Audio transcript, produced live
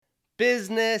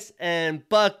Business and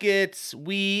Buckets.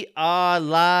 We are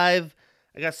live.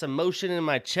 I got some motion in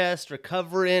my chest,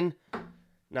 recovering.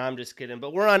 No, I'm just kidding.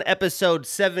 But we're on episode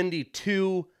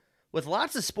 72 with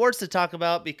lots of sports to talk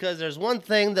about because there's one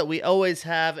thing that we always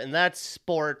have, and that's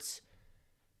sports.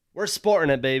 We're sporting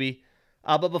it, baby.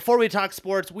 But before we talk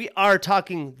sports, we are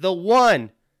talking the one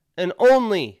and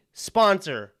only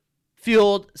sponsor,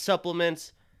 Fueled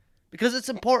Supplements, because it's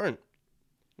important.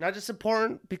 Not just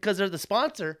important because they're the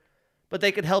sponsor, but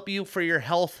they could help you for your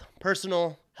health,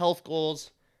 personal health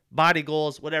goals, body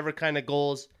goals, whatever kind of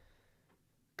goals.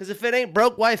 Because if it ain't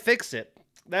broke, why fix it?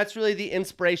 That's really the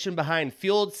inspiration behind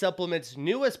Fueled Supplements'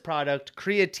 newest product,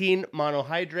 creatine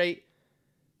monohydrate.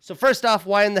 So first off,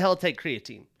 why in the hell take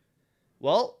creatine?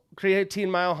 Well,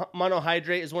 creatine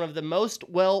monohydrate is one of the most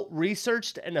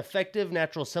well-researched and effective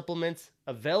natural supplements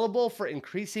available for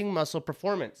increasing muscle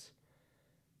performance.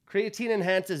 Creatine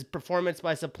enhances performance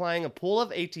by supplying a pool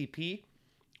of ATP,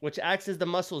 which acts as the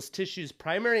muscle's tissue's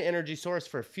primary energy source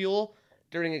for fuel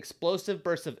during explosive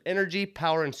bursts of energy,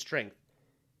 power, and strength.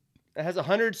 It has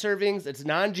 100 servings, it's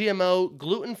non-GMO,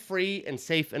 gluten-free, and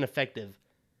safe and effective.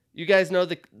 You guys know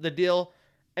the deal.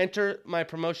 Enter my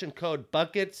promotion code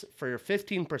BUCKETS for your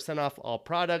 15% off all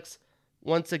products.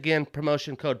 Once again,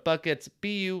 promotion code BUCKETS,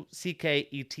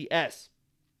 BUCKETS.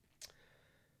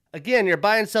 Again, you're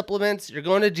buying supplements, you're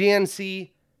going to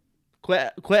GNC,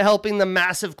 quit helping the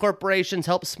massive corporations,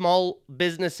 help small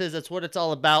businesses. That's what it's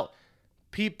all about.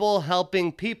 People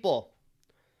helping people.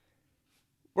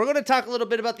 We're going to talk a little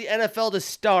bit about the NFL to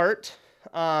start.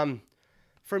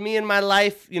 For me in my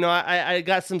life, I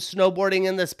got some snowboarding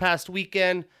in this past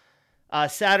weekend.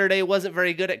 Saturday wasn't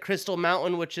very good at Crystal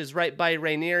Mountain, which is right by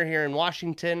Rainier here in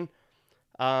Washington.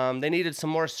 They needed some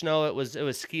more snow. It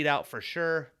was skied out for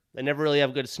sure. They never really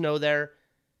have good snow there.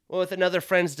 Went with another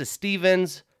friends to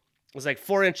Stevens. It was like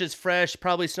 4 inches fresh,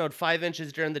 probably snowed 5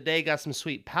 inches during the day, got some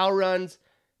sweet pow runs.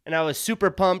 And I was super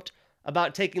pumped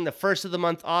about taking the first of the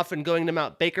month off and going to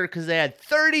Mount Baker because they had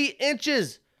 30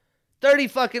 inches. 30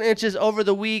 fucking inches over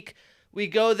the week. We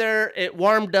go there, it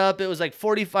warmed up. It was like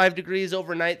 45 degrees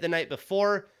overnight the night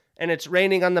before, and it's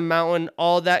raining on the mountain.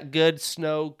 All that good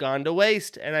snow gone to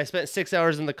waste. And I spent 6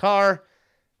 hours in the car.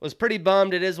 Was pretty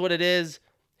bummed. It is what it is.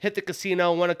 Hit the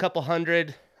casino, won a couple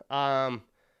hundred.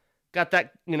 Got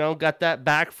that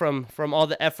back from all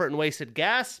the effort and wasted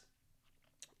gas.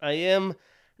 I am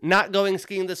not going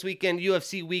skiing this weekend.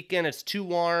 UFC weekend. It's too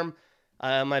warm.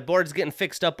 My board's getting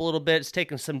fixed up a little bit. It's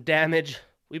taking some damage.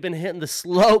 We've been hitting the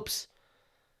slopes.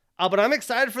 But I'm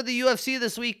excited for the UFC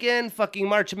this weekend. Fucking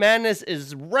March Madness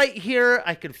is right here.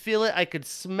 I could feel it. I could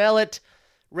smell it.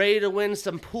 Ready to win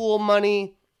some pool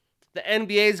money. The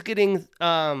NBA's getting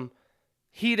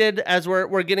heated as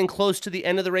we're getting close to the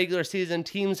end of the regular season.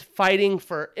 Teams fighting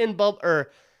for in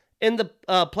the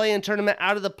play-in tournament,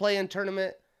 out of the play-in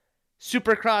tournament.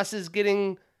 Supercross is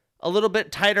getting a little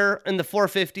bit tighter in the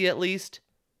 450 at least.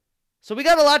 So we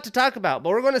got a lot to talk about,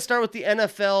 but we're going to start with the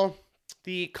NFL.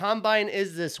 The combine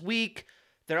is this week.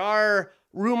 There are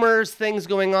rumors, things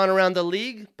going on around the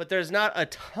league, but there's not a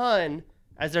ton,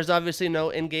 as there's obviously no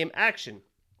in-game action.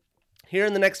 Here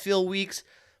in the next few weeks,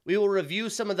 we will review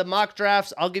some of the mock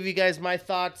drafts. I'll give you guys my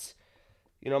thoughts.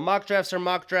 Mock drafts are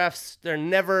mock drafts. They're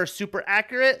never super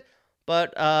accurate,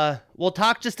 but we'll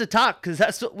talk just to talk because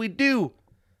that's what we do.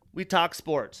 We talk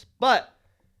sports. But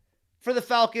for the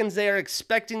Falcons, they are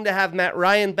expecting to have Matt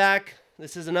Ryan back.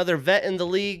 This is another vet in the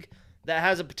league that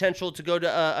has a potential to go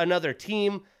to another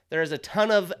team. There is a ton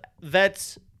of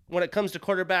vets when it comes to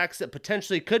quarterbacks that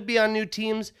potentially could be on new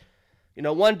teams.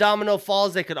 One domino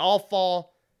falls, they could all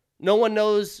fall. No one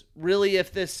knows really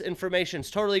if this information is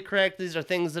totally correct. These are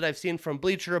things that I've seen from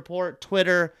Bleacher Report,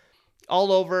 Twitter,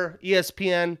 all over,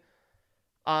 ESPN.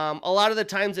 A lot of the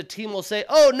times a team will say,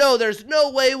 oh, no, there's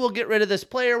no way we'll get rid of this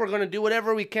player. We're going to do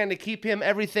whatever we can to keep him.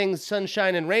 Everything's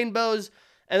sunshine and rainbows.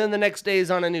 And then the next day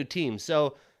is on a new team.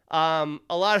 So a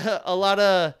lot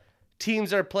of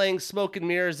teams are playing smoke and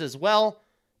mirrors as well.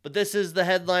 But this is the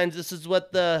headlines. This is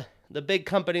what the big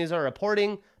companies are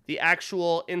reporting, the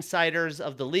actual insiders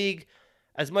of the league.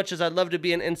 As much as I'd love to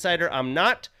be an insider, I'm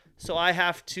not. So I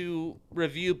have to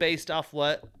review based off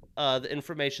what the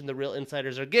information the real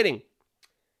insiders are getting.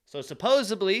 So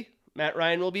supposedly, Matt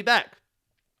Ryan will be back.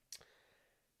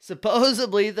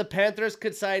 Supposedly, the Panthers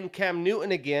could sign Cam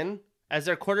Newton again as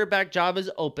their quarterback job is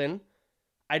open.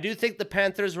 I do think the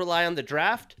Panthers rely on the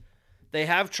draft. They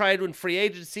have tried with free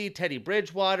agency, Teddy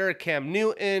Bridgewater, Cam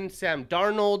Newton, Sam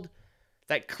Darnold.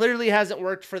 That clearly hasn't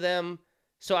worked for them.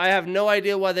 So I have no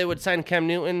idea why they would sign Cam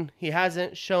Newton. He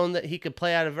hasn't shown that he could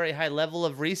play at a very high level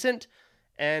of recent.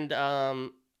 And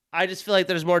I just feel like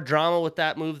there's more drama with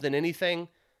that move than anything.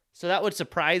 So that would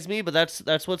surprise me, but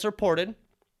that's what's reported.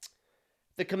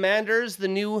 The Commanders, the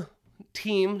new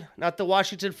team, not the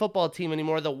Washington football team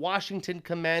anymore, the Washington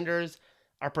Commanders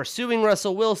are pursuing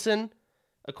Russell Wilson,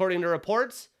 according to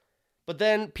reports. But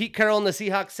then Pete Carroll and the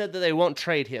Seahawks said that they won't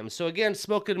trade him. So again,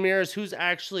 smoke and mirrors, who's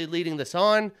actually leading this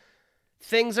on?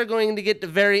 Things are going to get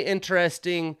very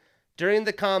interesting during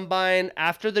the combine,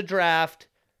 after the draft.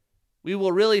 We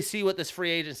will really see what this free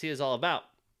agency is all about.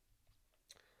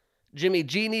 Jimmy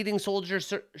G needing shoulder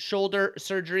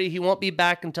surgery. He won't be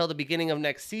back until the beginning of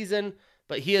next season,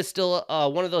 but he is still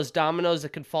one of those dominoes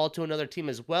that can fall to another team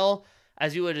as well.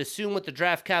 As you would assume with the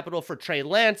draft capital for Trey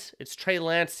Lance, it's Trey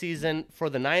Lance season for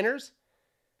the Niners.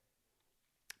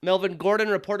 Melvin Gordon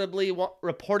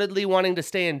reportedly wanting to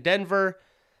stay in Denver.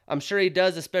 I'm sure he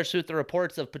does, especially with the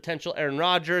reports of potential Aaron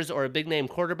Rodgers or a big-name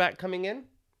quarterback coming in.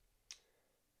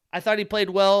 I thought he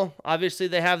played well. Obviously,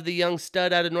 they have the young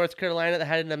stud out of North Carolina that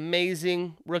had an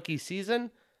amazing rookie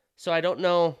season. So I don't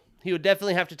know. He would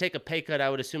definitely have to take a pay cut, I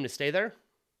would assume, to stay there.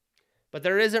 But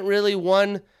there isn't really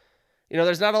one.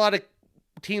 There's not a lot of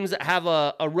teams that have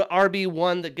a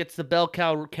RB1 that gets the bell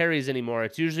cow carries anymore.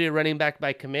 It's usually a running back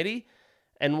by committee.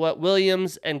 And what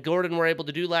Williams and Gordon were able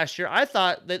to do last year, I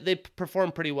thought that they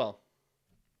performed pretty well.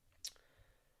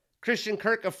 Christian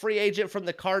Kirk, a free agent from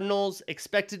the Cardinals,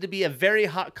 expected to be a very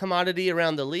hot commodity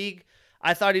around the league.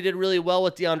 I thought he did really well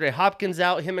with DeAndre Hopkins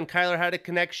out. Him and Kyler had a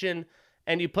connection,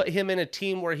 and you put him in a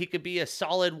team where he could be a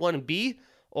solid 1B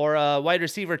or a wide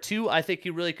receiver 2. I think he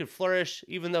really could flourish,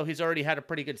 even though he's already had a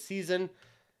pretty good season.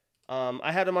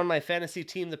 I had him on my fantasy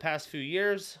team the past few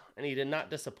years, and he did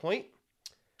not disappoint.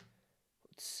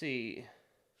 Let's see.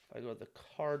 If I go to the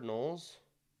Cardinals,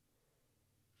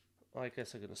 I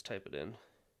guess I can just type it in.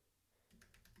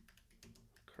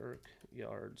 Kirk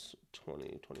yards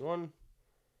 2021.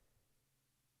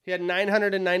 He had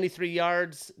 993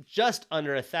 yards, just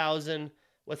under 1,000,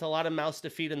 with a lot of mouths to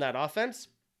feed in that offense.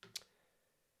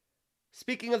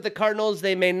 Speaking of the Cardinals,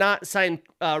 they may not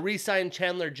re-sign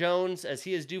Chandler Jones, as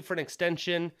he is due for an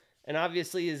extension and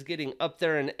obviously is getting up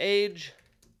there in age.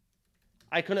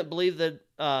 I couldn't believe the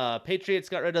Patriots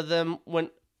got rid of him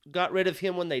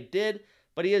when they did,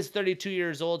 but he is 32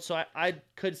 years old, so I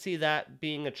could see that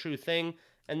being a true thing.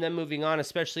 And then moving on,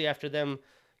 especially after them,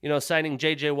 signing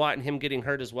J.J. Watt and him getting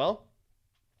hurt as well.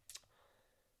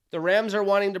 The Rams are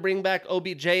wanting to bring back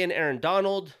OBJ and Aaron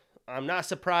Donald. I'm not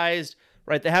surprised,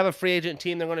 right? They have a free agent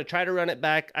team. They're going to try to run it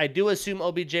back. I do assume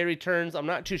OBJ returns. I'm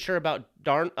not too sure about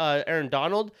Aaron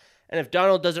Donald. And if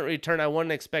Donald doesn't return, I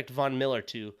wouldn't expect Von Miller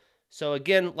to. So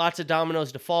again, lots of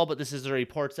dominoes to fall, but this is the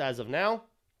reports as of now.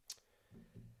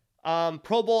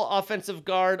 Pro Bowl offensive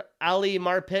guard Ali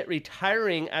Marpet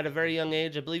retiring at a very young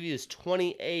age. I believe he is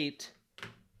 28.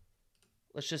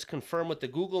 Let's just confirm with the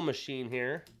Google machine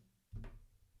here.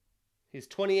 He's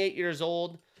 28 years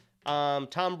old.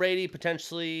 Tom Brady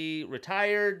potentially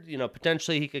retired.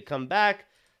 Potentially he could come back.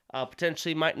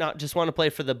 Potentially might not just want to play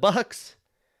for the Bucks.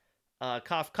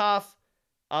 Cough, cough.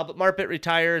 But Marpet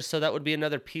retires, so that would be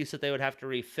another piece that they would have to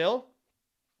refill.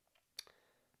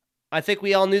 I think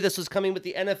we all knew this was coming, but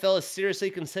the NFL is seriously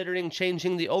considering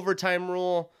changing the overtime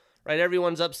rule. Right,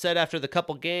 everyone's upset after the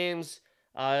couple games.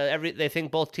 They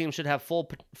think both teams should have full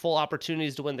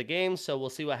opportunities to win the game, so we'll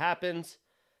see what happens.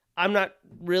 I'm not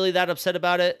really that upset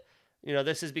about it.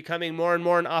 This is becoming more and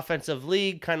more an offensive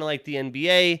league, kind of like the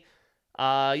NBA.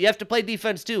 You have to play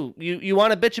defense too. You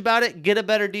want to bitch about it? Get a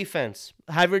better defense.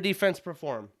 Have your defense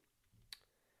perform.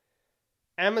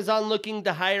 Amazon looking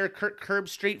to hire Kirk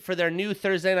Herbstreit for their new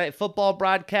Thursday Night Football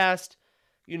broadcast.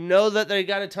 You know that they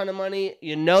got a ton of money.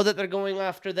 You know that they're going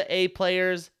after the A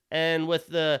players. And with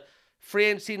the free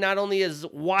agency not only as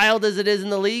wild as it is in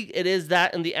the league, it is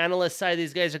that in the analyst side,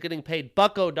 these guys are getting paid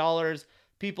bucko dollars.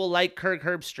 People like Kirk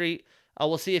Herbstreit.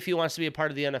 We'll see if he wants to be a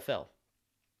part of the NFL.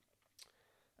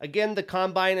 Again, the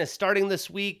Combine is starting this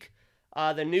week.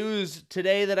 The news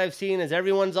today that I've seen is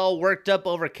everyone's all worked up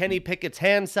over Kenny Pickett's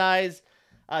hand size.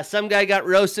 Some guy got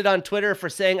roasted on Twitter for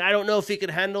saying, I don't know if he could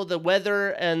handle the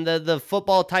weather and the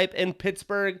football type in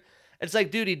Pittsburgh. It's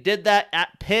like, dude, he did that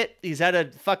at Pitt. He's had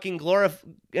a fucking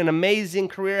an amazing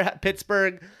career at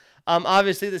Pittsburgh.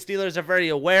 Obviously, the Steelers are very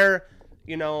aware.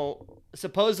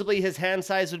 Supposedly his hand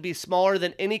size would be smaller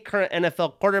than any current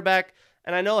NFL quarterback.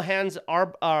 And I know hands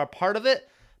are part of it,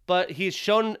 but he's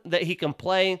shown that he can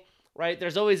play, right?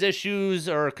 There's always issues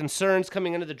or concerns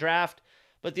coming into the draft.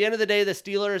 But at the end of the day, the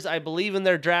Steelers, I believe in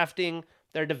their drafting.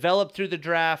 They're developed through the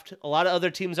draft. A lot of other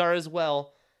teams are as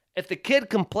well. If the kid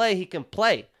can play, he can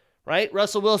play, right?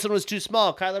 Russell Wilson was too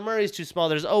small. Kyler Murray's too small.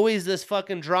 There's always this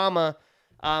fucking drama.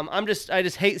 I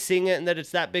just hate seeing it and that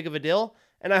it's that big of a deal.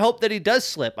 And I hope that he does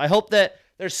slip. I hope that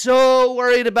They're so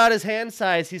worried about his hand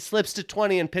size, he slips to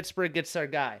 20 and Pittsburgh gets our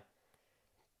guy.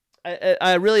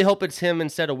 I really hope it's him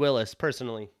instead of Willis,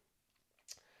 personally.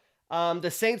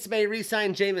 The Saints may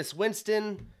re-sign Jameis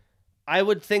Winston. I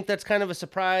would think that's kind of a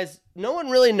surprise. No one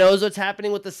really knows what's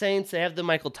happening with the Saints. They have the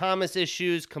Michael Thomas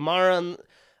issues, Kamara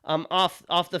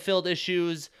off the field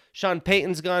issues. Sean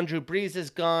Payton's gone, Drew Brees is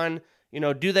gone.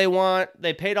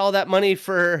 They paid all that money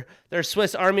for their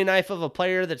Swiss Army knife of a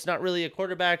player that's not really a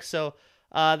quarterback. So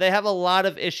they have a lot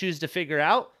of issues to figure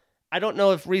out. I don't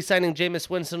know if re-signing Jameis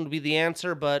Winston would be the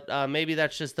answer, but maybe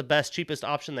that's just the best, cheapest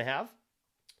option they have.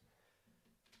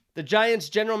 The Giants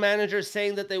general manager is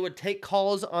saying that they would take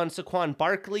calls on Saquon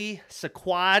Barkley,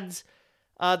 Saquads.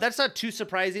 That's not too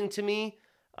surprising to me.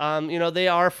 They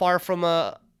are far from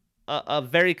a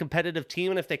very competitive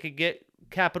team, and if they could get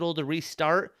capital to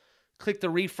restart, click the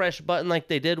refresh button like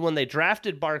they did when they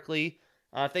drafted Barkley,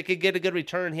 if they could get a good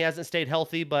return. He hasn't stayed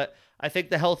healthy, but I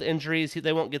think the health injuries,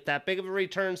 they won't get that big of a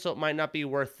return, so it might not be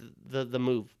worth the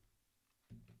move.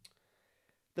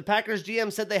 The Packers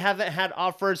GM said they haven't had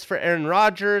offers for Aaron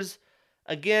Rodgers.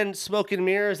 Again, smoke and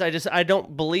mirrors. I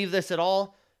don't believe this at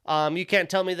all. You can't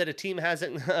tell me that a team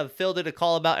hasn't fielded a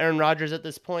call about Aaron Rodgers at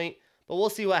this point, but we'll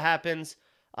see what happens.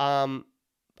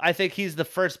 I think he's the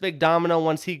first big domino.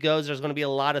 Once he goes, there's going to be a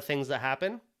lot of things that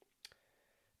happen.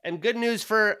 And good news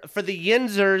for the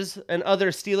Yinzers and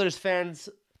other Steelers fans,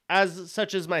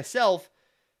 such as myself,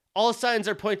 all signs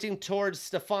are pointing towards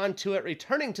Stephon Tuitt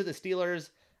returning to the Steelers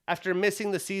after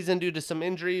missing the season due to some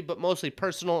injury, but mostly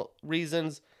personal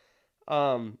reasons.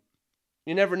 You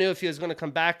never knew if he was going to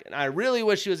come back, and I really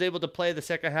wish he was able to play the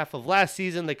second half of last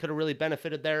season. They could have really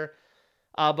benefited there.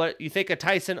 But you think of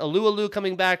Tyson Alualu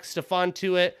coming back, Stephon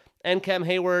Tuitt, and Cam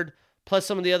Hayward, plus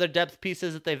some of the other depth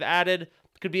pieces that they've added,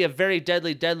 could be a very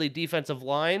deadly defensive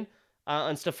line.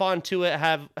 And Stephon Tuitt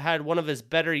have had one of his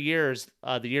better years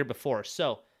the year before.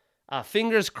 So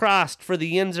fingers crossed for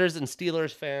the Yinzers and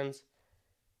Steelers fans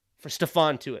for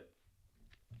Stephon Tuitt.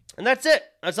 And that's it.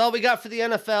 That's all we got for the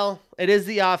NFL. It is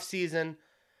the off season.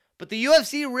 But the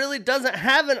UFC really doesn't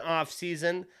have an off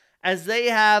season, as they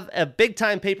have a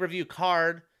big-time pay-per-view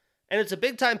card. And it's a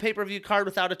big-time pay-per-view card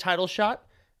without a title shot.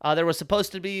 There was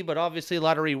supposed to be, but obviously a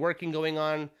lot of reworking going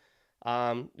on.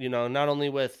 Not only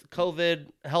with COVID,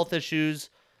 health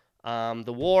issues, the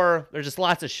war. There's just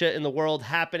lots of shit in the world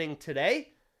happening today.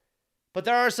 But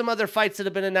there are some other fights that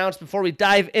have been announced before we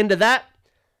dive into that.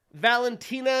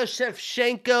 Valentina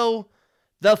Shevchenko,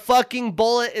 the fucking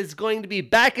bullet, is going to be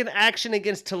back in action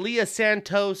against Talia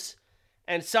Santos.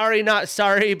 And sorry, not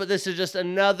sorry, but this is just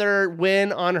another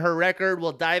win on her record.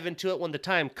 We'll dive into it when the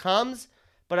time comes.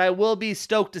 But I will be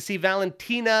stoked to see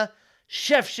Valentina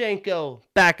Shevchenko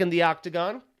back in the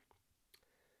octagon.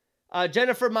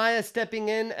 Jennifer Maia stepping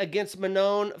in against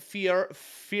Manon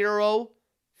Fiorot.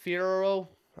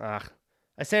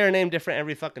 I say her name different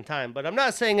every fucking time, but I'm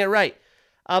not saying it right.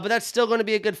 But that's still going to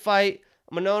be a good fight.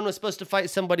 Manon was supposed to fight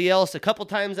somebody else a couple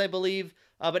times, I believe.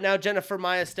 But now Jennifer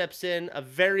Maia steps in, a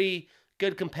very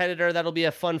good competitor. That'll be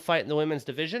a fun fight in the women's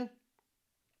division.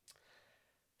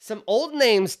 Some old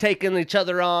names taking each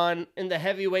other on in the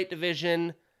heavyweight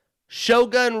division.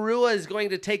 Shogun Rua is going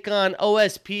to take on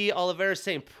OSP, Oliveira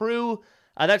St. Preux.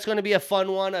 That's going to be a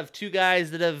fun one of two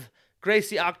guys that have graced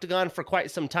the octagon for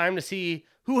quite some time to see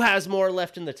who has more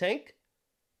left in the tank.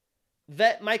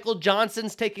 Vet Michael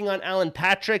Johnson's taking on Alan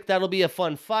Patrick. That'll be a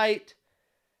fun fight.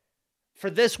 For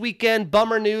this weekend,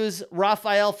 bummer news,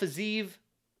 Rafael Fiziev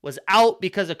was out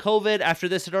because of COVID after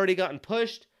this had already gotten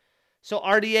pushed. So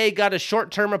RDA got a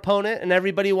short-term opponent, and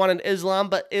everybody wanted Islam,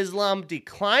 but Islam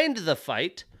declined the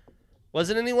fight.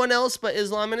 Wasn't anyone else but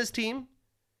Islam and his team.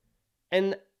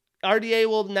 And RDA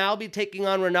will now be taking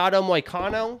on Renato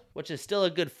Moicano, which is still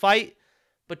a good fight,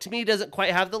 but to me doesn't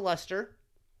quite have the luster.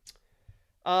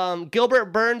 Gilbert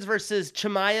Burns versus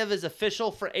Chimaev is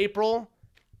official for April.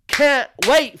 Can't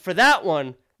wait for that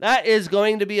one. That is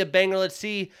going to be a banger. Let's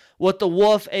see what the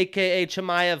Wolf, a.k.a.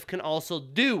 Chimaev, can also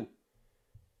do.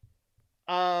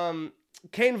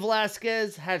 Cain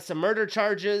Velasquez had some murder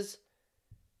charges.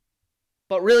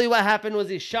 But really what happened was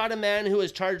he shot a man who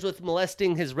was charged with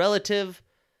molesting his relative.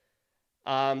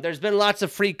 There's been lots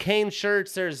of free Cain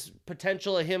shirts. There's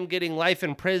potential of him getting life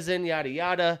in prison, yada,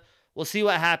 yada. We'll see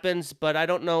what happens, but I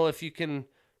don't know if you can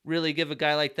really give a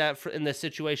guy like that in this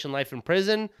situation life in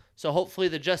prison. So hopefully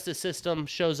the justice system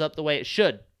shows up the way it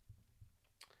should.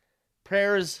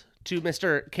 Prayers to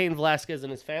Mr. Cain Velasquez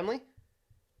and his family.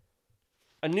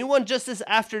 A new one just this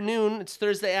afternoon. It's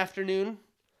Thursday afternoon.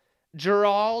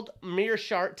 Gerald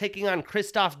Mearshart taking on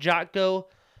Krzysztof Jotko.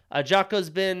 Jotko's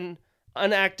been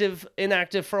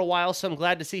inactive for a while, so I'm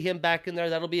glad to see him back in there.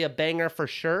 That'll be a banger for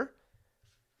sure.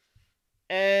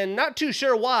 And not too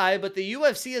sure why, but the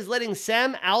UFC is letting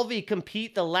Sam Alvey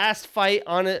complete the last fight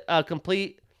on it,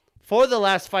 for the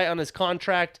last fight on his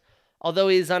contract. Although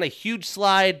he's on a huge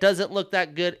slide, doesn't look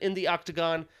that good in the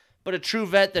octagon, but a true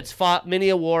vet that's fought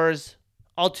many wars.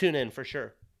 I'll tune in for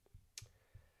sure.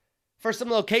 For some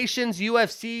locations,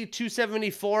 UFC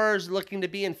 274 is looking to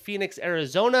be in Phoenix,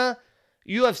 Arizona.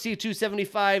 UFC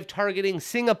 275 targeting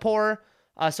Singapore.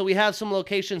 So we have some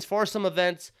locations for some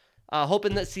events.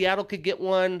 Hoping that Seattle could get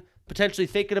one. Potentially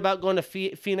thinking about going to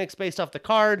Phoenix based off the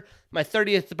card. My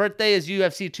 30th birthday is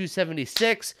UFC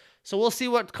 276. So we'll see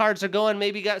what cards are going.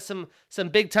 Maybe got some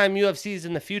big-time UFCs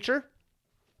in the future.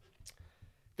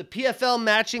 The PFL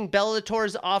matching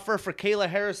Bellator's offer for Kayla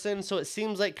Harrison. So it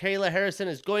seems like Kayla Harrison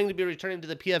is going to be returning to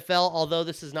the PFL, although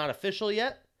this is not official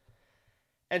yet.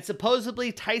 And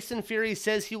supposedly Tyson Fury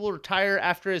says he will retire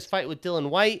after his fight with Dillian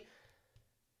Whyte.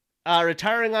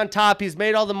 Retiring on top. He's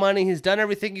made all the money. He's done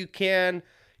everything you can.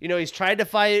 You know, he's tried to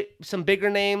fight some bigger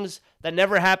names. That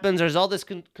never happens. There's all this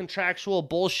contractual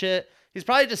bullshit. He's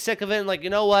probably just sick of it and like, you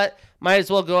know what? Might as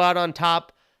well go out on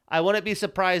top. I wouldn't be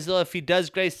surprised, though, if he does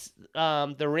grace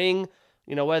the ring,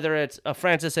 you know, whether it's a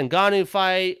Francis Ngannou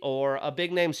fight or a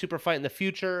big-name super fight in the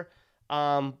future.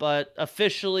 But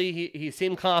officially, he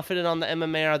seemed confident on the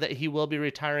MMA that he will be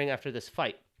retiring after this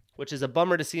fight, which is a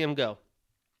bummer to see him go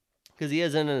because he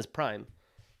isn't in his prime.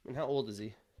 I mean, how old is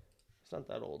he? He's not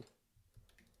that old.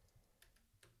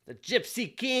 The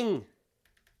Gypsy King.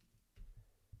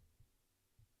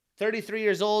 33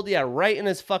 years old. Yeah, right in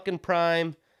his fucking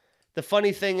prime. The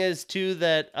funny thing is, too,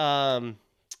 that, I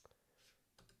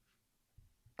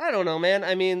don't know, man.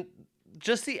 I mean,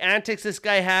 just the antics this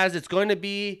guy has. It's going to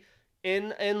be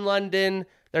in London.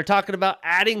 They're talking about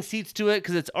adding seats to it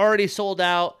because it's already sold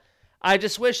out. I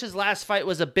just wish his last fight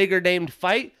was a bigger named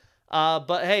fight.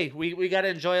 But, hey, we got to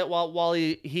enjoy it while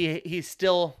he's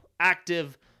still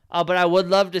active. But I would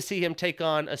love to see him take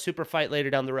on a super fight later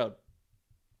down the road.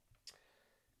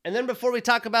 And then before we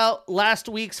talk about last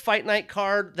week's Fight Night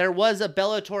card, there was a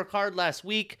Bellator card last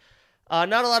week.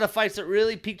 Not a lot of fights that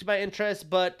really piqued my interest,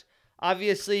 but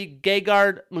obviously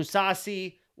Gegard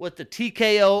Mousasi with the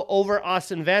TKO over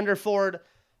Austin Vanderford.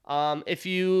 If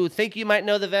you think you might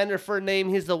know the Vanderford name,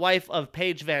 he's the wife of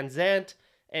Paige Van Zandt,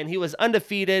 and he was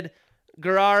undefeated.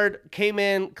 Gerard came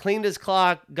in, cleaned his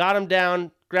clock, got him down,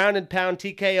 ground and pound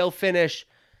TKO finish.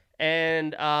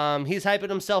 And he's hyping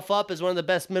himself up as one of the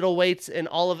best middleweights in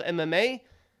all of MMA.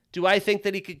 Do I think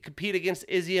that he could compete against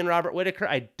Izzy and Robert Whittaker?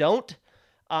 I don't.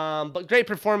 But great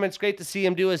performance. Great to see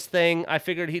him do his thing. I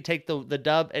figured he'd take the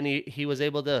dub, and he was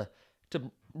able to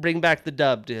bring back the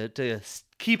dub, to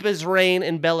keep his reign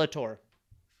in Bellator.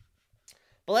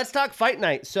 But let's talk Fight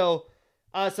Night. So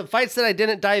some fights that I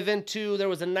didn't dive into. There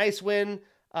was a nice win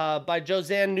by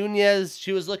Josanne Nunez.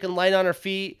 She was looking light on her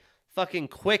feet. Fucking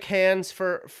quick hands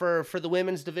for the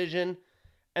women's division.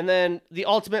 And then the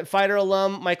Ultimate Fighter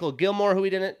alum, Michael Gilmore, who we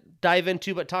didn't dive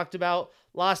into but talked about,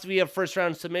 lost via first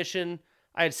round submission.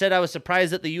 I had said I was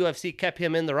surprised that the UFC kept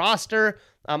him in the roster.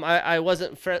 I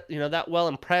wasn't that well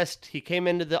impressed. He came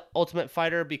into the Ultimate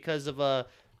Fighter because of a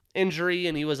injury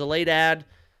and he was a late ad.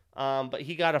 But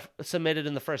he got submitted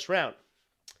in the first round.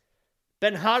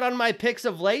 Been hot on my picks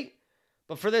of late.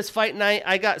 But for this fight night,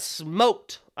 I got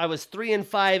smoked. I was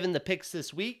 3-5 in the picks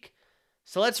this week.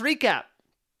 So let's recap.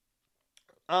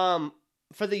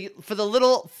 For the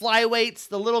little flyweights,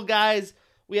 the little guys,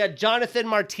 we had Jonathan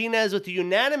Martinez with a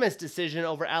unanimous decision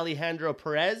over Alejandro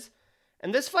Perez.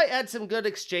 And this fight had some good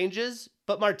exchanges,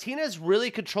 but Martinez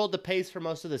really controlled the pace for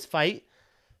most of this fight.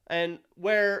 And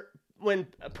when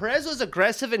Perez was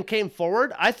aggressive and came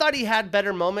forward, I thought he had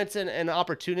better moments and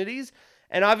opportunities.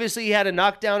 And obviously he had a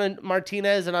knockdown in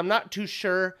Martinez, and I'm not too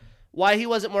sure why he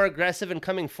wasn't more aggressive in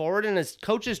coming forward. And his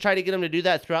coaches tried to get him to do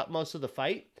that throughout most of the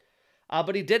fight.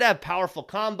 But he did have powerful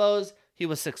combos. He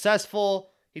was successful.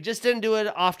 He just didn't do it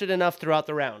often enough throughout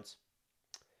the rounds.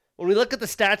 When we look at the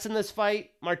stats in this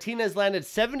fight, Martinez landed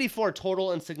 74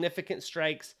 total insignificant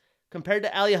strikes compared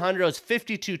to Alejandro's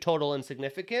 52 total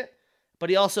insignificant, but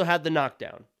he also had the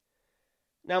knockdown.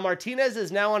 Now Martinez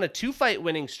is now on a 2-fight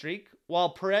winning streak, while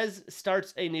Perez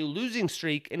starts a new losing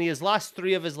streak, and he has lost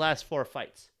 3 of his last 4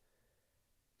 fights.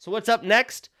 So what's up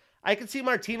next? I can see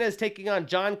Martinez taking on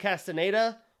John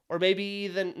Castaneda, or maybe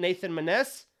even Nathan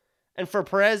Maness. And for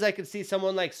Perez, I could see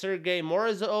someone like Sergey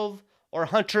Morozov or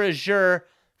Hunter Azure,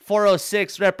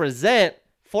 406 represent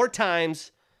 4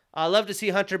 times. I love to see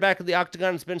Hunter back at the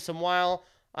octagon. It's been some while.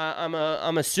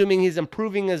 I'm assuming he's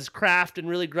improving his craft and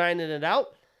really grinding it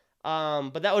out.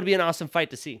 But that would be an awesome fight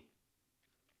to see.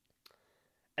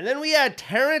 And then we had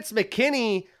Terrence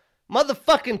McKinney,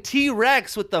 motherfucking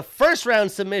T-Rex, with the first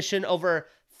round submission over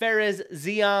Fares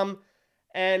Ziam.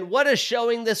 And what a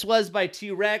showing this was by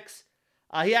T-Rex.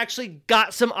 He actually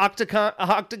got some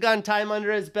octagon time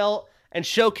under his belt and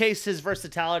showcased his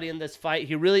versatility in this fight.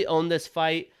 He really owned this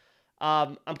fight.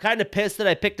 I'm kind of pissed that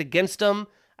I picked against him.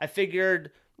 I figured,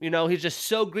 he's just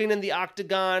so green in the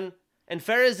octagon. And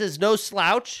Fares is no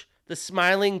slouch, the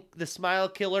smile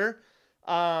killer.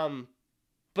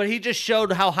 But he just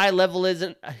showed how high level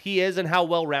he is and how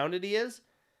well-rounded he is.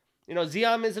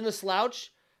 Ziam isn't a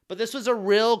slouch, but this was a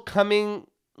real coming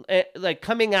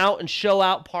out and show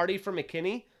out party for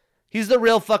McKinney. He's the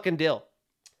real fucking deal.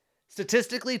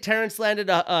 Statistically, Terrence landed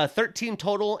a 13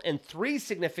 total and 3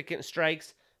 significant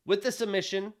strikes with the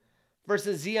submission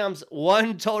versus Ziam's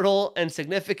 1 total and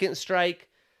significant strike.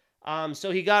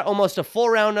 So he got almost a full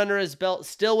round under his belt.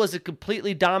 Still was a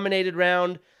completely dominated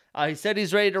round. He said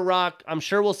he's ready to rock. I'm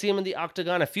sure we'll see him in the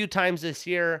octagon a few times this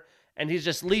year. And he's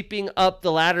just leaping up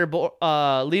the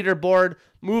leaderboard,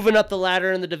 moving up the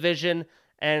ladder in the division.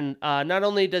 And not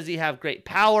only does he have great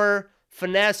power,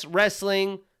 finesse,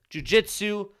 wrestling,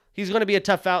 jiu-jitsu, he's going to be a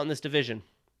tough out in this division.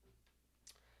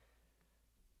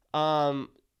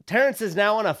 Terrence is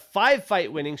now on a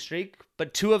 5-fight winning streak,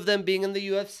 but 2 of them being in the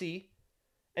UFC.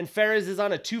 And Fares is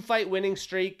on a 2-fight winning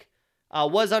streak,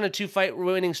 was on a 2-fight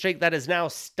winning streak that is now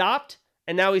stopped,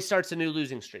 and now he starts a new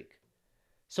losing streak.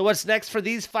 So what's next for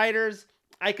these fighters?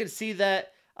 I could see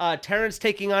that Terrence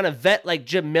taking on a vet like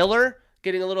Jim Miller,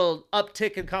 getting a little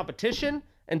uptick in competition,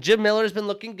 and Jim Miller's been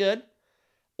looking good.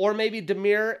 Or maybe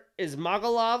Damir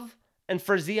Ismagulov, and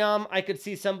for Ziam, I could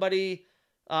see somebody,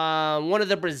 one of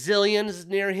the Brazilians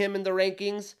near him in the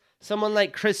rankings, someone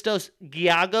like Christos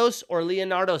Giagos or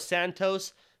Leonardo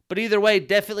Santos. But either way,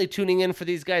 definitely tuning in for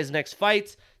these guys' next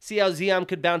fights. See how Ziam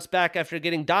could bounce back after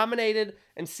getting dominated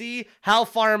and see how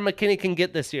far McKinney can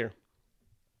get this year.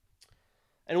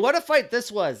 And what a fight this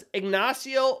was.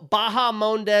 Ignacio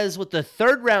Bahamondes with the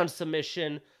 3rd round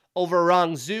submission over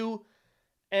Rong Zhu.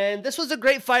 And this was a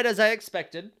great fight as I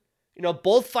expected.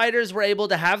 Both fighters were able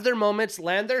to have their moments,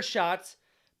 land their shots.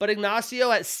 But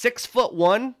Ignacio at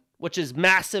 6'1", which is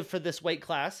massive for this weight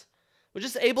class, was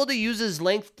just able to use his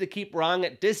length to keep Rong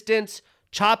at distance,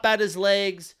 chop at his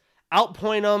legs,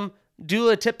 outpoint him, do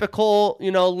a typical,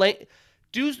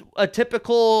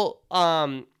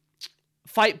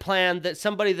 fight plan that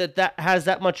somebody that has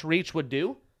that much reach would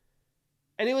do.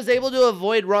 And he was able to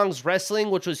avoid Rong's wrestling,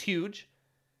 which was huge,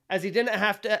 as he didn't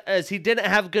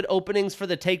have good openings for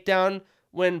the takedown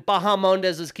when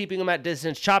Bahamondes was keeping him at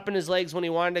distance, chopping his legs when he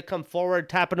wanted to come forward,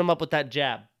 tapping him up with that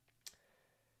jab.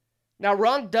 Now,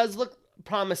 Rong does look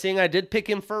promising. I did pick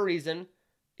him for a reason.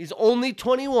 He's only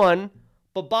 21,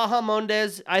 but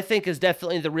Bahamondes, I think, is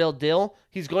definitely the real deal.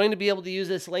 He's going to be able to use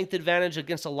this length advantage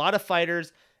against a lot of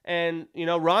fighters. And,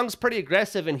 Rong's pretty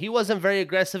aggressive, and he wasn't very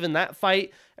aggressive in that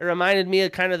fight. It reminded me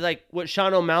of kind of like what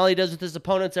Sean O'Malley does with his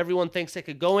opponents. Everyone thinks they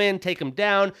could go in, take him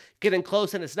down, get in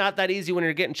close, and it's not that easy when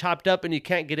you're getting chopped up and you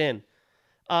can't get in.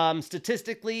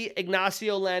 Statistically,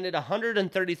 Ignacio landed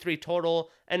 133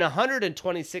 total and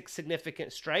 126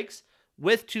 significant strikes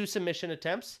with 2 submission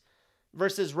attempts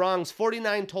versus Rong's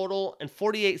 49 total and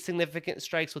 48 significant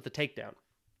strikes with the takedown.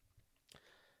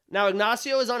 Now,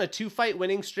 Ignacio is on a 2-fight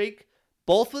winning streak,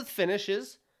 both with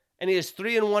finishes, and he is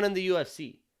 3-1 in the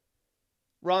UFC.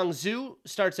 Rong Zhu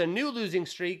starts a new losing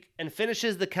streak and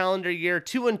finishes the calendar year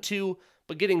 2-2,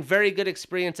 but getting very good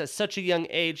experience at such a young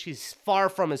age. He's far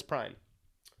from his prime.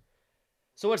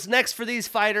 So what's next for these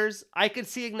fighters? I could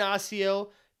see Ignacio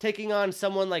taking on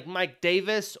someone like Mike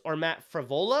Davis or Matt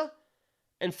Frivola.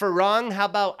 And for Rong, how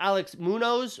about Alex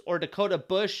Munoz or Dakota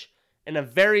Bush in a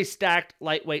very stacked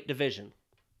lightweight division?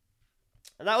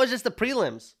 And that was just the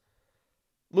prelims.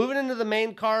 Moving into the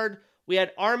main card, we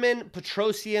had Armen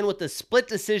Petrosyan with a split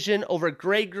decision over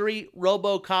Gregory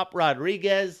RoboCop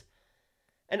Rodriguez.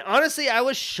 And honestly, I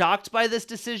was shocked by this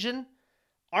decision.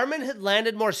 Armen had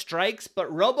landed more strikes,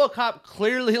 but RoboCop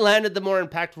clearly landed the more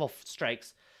impactful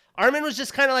strikes. Armen was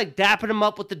just kind of like dapping him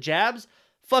up with the jabs.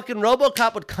 Fucking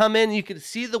RoboCop would come in, you could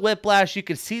see the whiplash, you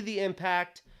could see the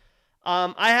impact.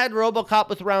 I had RoboCop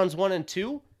with rounds 1 and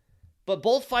 2, but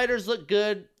both fighters looked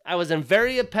good. I was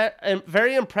very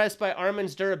impressed by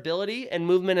Armen's durability and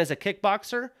movement as a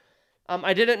kickboxer.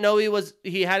 I didn't know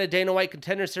he had a Dana White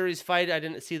Contender Series fight. I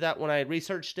didn't see that when I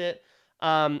researched it.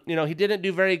 He didn't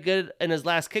do very good in his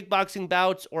last kickboxing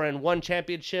bouts or in one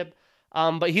championship.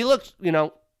 But he looked,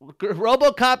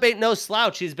 RoboCop ain't no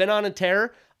slouch. He's been on a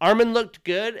tear. Armen looked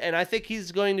good, and I think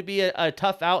he's going to be a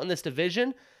tough out in this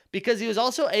division because he was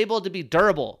also able to be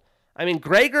durable. I mean,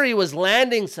 Gregory was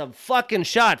landing some fucking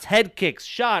shots, head kicks,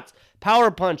 shots,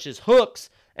 power punches, hooks,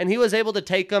 and he was able to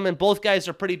take them, and both guys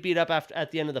are pretty beat up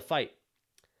at the end of the fight.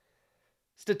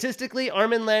 Statistically,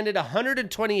 Arman landed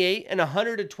 128 and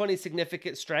 120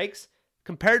 significant strikes,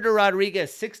 compared to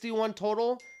Rodriguez 61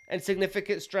 total and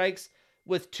significant strikes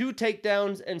with 2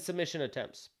 takedowns and submission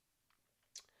attempts.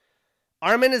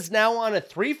 Arman is now on a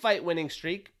 3-fight winning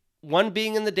streak, one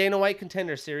being in the Dana White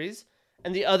Contender Series,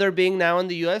 and the other being now in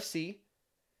the UFC.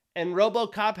 And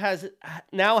RoboCop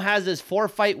now has his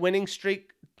 4-fight winning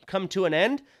streak come to an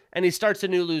end, and he starts a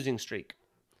new losing streak.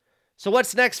 So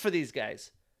what's next for these guys?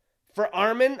 For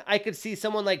Arman, I could see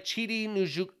someone like Chidi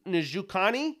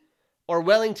Njokuani or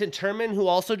Wellington Turman, who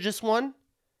also just won.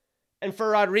 And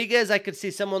for Rodriguez, I could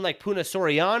see someone like Puna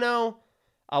Soriano,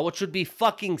 which would be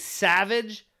fucking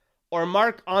savage, or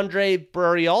Marc-Andre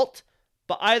Barriault.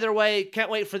 But either way,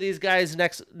 can't wait for these guys'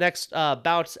 next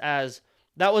bouts, as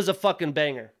that was a fucking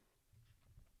banger.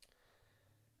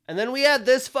 And then we had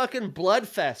this fucking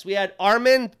bloodfest. We had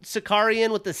Arman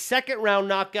Tsarukyan with the 2nd round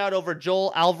knockout over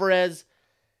Joel Alvarez.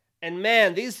 And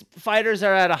man, these fighters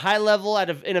are at a high level,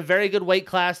 in a very good weight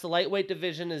class. The lightweight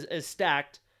division is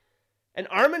stacked. And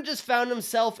Arman just found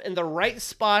himself in the right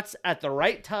spots at the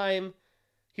right time.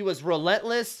 He was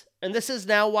relentless. And this is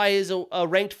now why he's a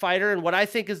ranked fighter in what I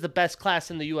think is the best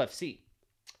class in the UFC.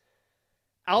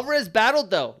 Alvarez battled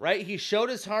though, right? He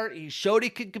showed his heart. He showed he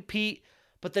could compete.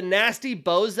 But the nasty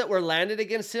bows that were landed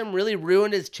against him really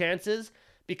ruined his chances,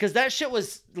 because that shit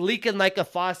was leaking like a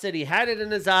faucet. He had it in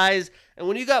his eyes. And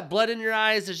when you got blood in your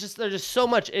eyes, there's just so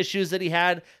much issues that he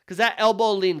had, because that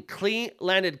elbow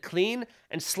landed clean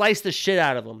and sliced the shit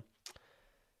out of him.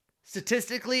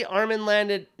 Statistically, Arman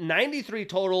landed 93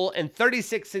 total and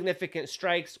 36 significant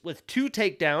strikes with 2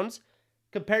 takedowns,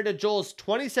 compared to Joel's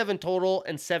 27 total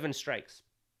and 7 strikes.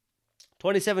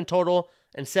 27 total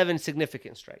and 7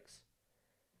 significant strikes.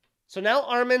 So now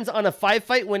Arman's on a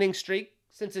 5-fight winning streak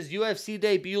since his UFC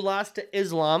debut loss to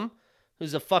Islam,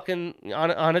 who's a fucking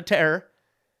on a tear.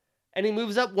 And he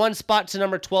moves up 1 spot to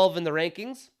number 12 in the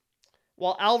rankings.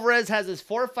 While Alvarez has his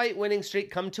 4-fight winning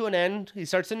streak come to an end, he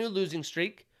starts a new losing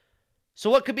streak. So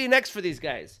what could be next for these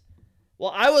guys?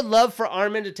 Well, I would love for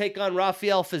Arman to take on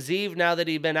Rafael Fiziev now that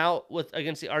he's been out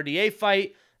against the RDA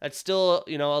fight. That's still,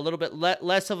 a little bit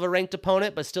less of a ranked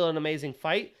opponent, but still an amazing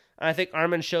fight. And I think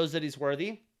Arman shows that he's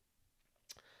worthy.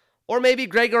 Or maybe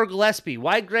Gregor Gillespie.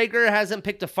 Why Gregor hasn't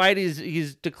picked a fight?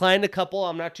 He's declined a couple.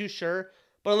 I'm not too sure.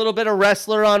 But a little bit of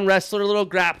wrestler on wrestler, a little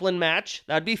grappling match.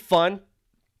 That'd be fun.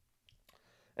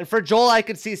 And for Joel, I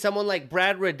could see someone like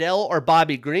Brad Riddell or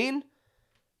Bobby Green.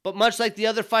 But much like the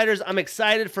other fighters, I'm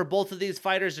excited for both of these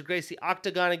fighters to grace the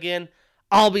octagon again.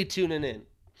 I'll be tuning in.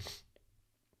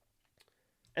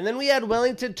 And then we had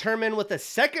Wellington Turman with a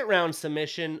 2nd round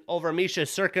submission over Misha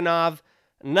Cirkunov.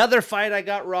 Another fight I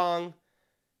got wrong.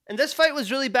 And this fight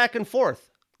was really back and forth.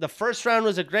 The first round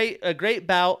was a great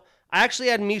bout. I actually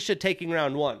had Misha taking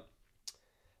round 1.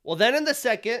 Well, then in the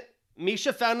second,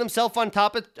 Misha found himself on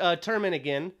top of Turman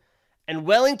again. And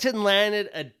Wellington landed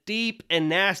a deep and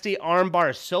nasty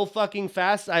armbar so fucking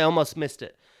fast, I almost missed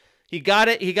it. He got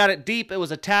it deep. It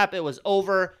was a tap. It was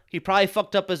over. He probably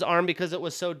fucked up his arm because it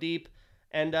was so deep.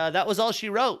 And that was all she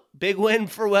wrote. Big win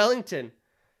for Wellington.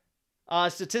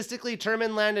 Statistically,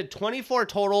 Turman landed 24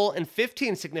 total and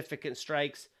 15 significant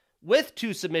strikes with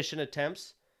 2 submission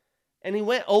attempts. And he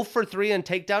went 0 for 3 in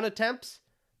takedown attempts.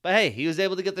 But hey, he was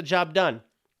able to get the job done.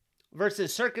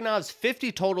 Versus Cirkunov's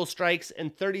 50 total strikes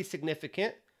and 30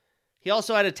 significant. He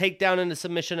also had a takedown and a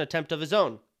submission attempt of his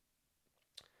own.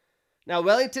 Now,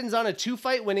 Wellington's on a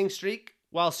 2-fight winning streak,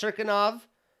 while Cirkunov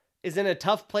is in a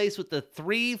tough place with the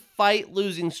 3-fight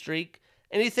losing streak.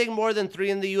 Anything more than 3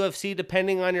 in the UFC,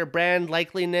 depending on your brand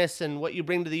likeliness and what you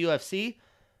bring to the UFC,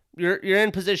 you're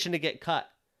in position to get cut.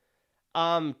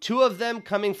 2 of them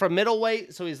coming from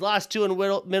middleweight, so he's lost 2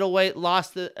 in middleweight,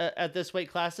 lost at this weight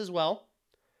class as well.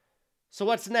 So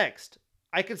what's next?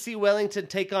 I could see Wellington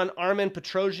take on Armen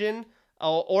Petrosyan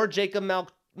or Jacob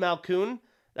Malkoun.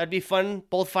 That'd be fun.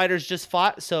 Both fighters just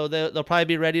fought, so they'll probably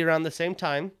be ready around the same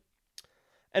time.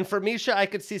 And for Misha, I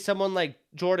could see someone like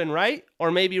Jordan Wright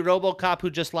or maybe RoboCop, who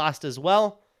just lost as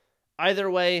well. Either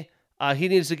way, he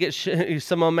needs to get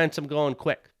some momentum going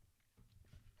quick.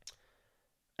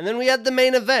 And then we had the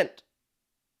main event.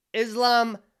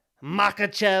 Islam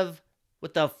Makhachev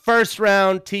with the 1st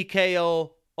round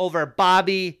TKO over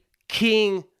Bobby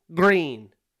King Green.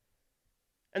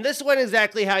 And this went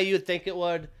exactly how you would think it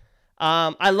would.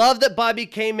 I love that Bobby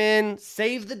came in,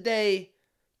 saved the day,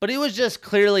 but he was just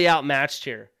clearly outmatched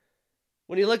here.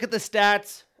 When you look at the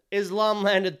stats, Islam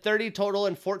landed 30 total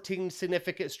and 14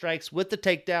 significant strikes with the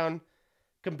takedown,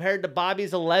 compared to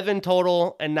Bobby's 11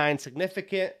 total and 9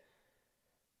 significant.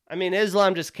 I mean,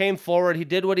 Islam just came forward. He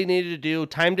did what he needed to do,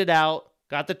 timed it out,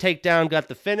 got the takedown, got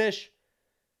the finish.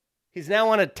 He's now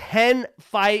on a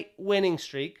 10-fight winning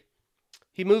streak.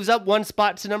 He moves up one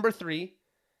spot to number 3,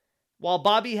 while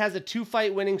Bobby has a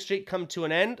 2-fight winning streak come to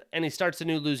an end, and he starts a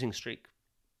new losing streak.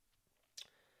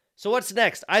 So what's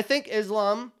next? I think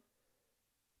Islam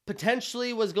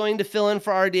potentially was going to fill in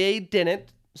for RDA,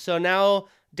 didn't. So now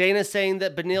Dana's saying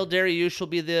that Beneil Dariush will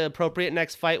be the appropriate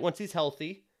next fight once he's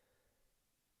healthy.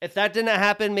 If that didn't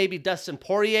happen, maybe Dustin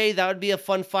Poirier. That would be a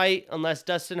fun fight, unless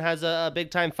Dustin has a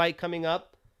big-time fight coming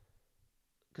up,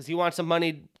 because he wants a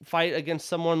money fight against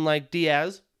someone like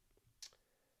Diaz.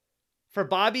 For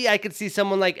Bobby, I could see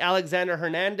someone like Alexander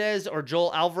Hernandez or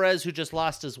Joel Alvarez, who just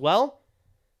lost as well.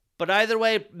 But either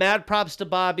way, mad props to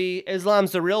Bobby.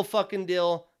 Islam's the real fucking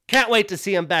deal. Can't wait to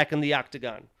see him back in the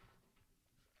octagon.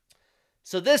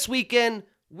 So this weekend,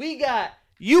 we got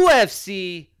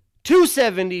UFC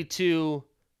 272,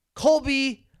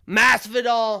 Colby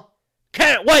Masvidal.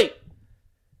 Can't wait.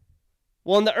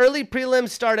 Well, in the early prelims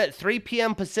start at 3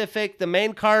 p.m. Pacific. The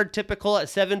main card, typical, at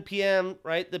 7 p.m.,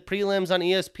 right? The prelims on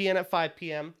ESPN at 5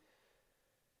 p.m.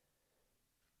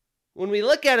 When we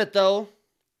look at it, though,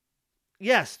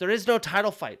 yes, there is no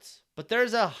title fights, but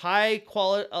there's a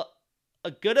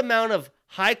good amount of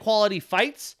high-quality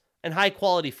fights and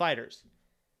high-quality fighters.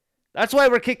 That's why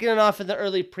we're kicking it off in the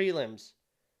early prelims.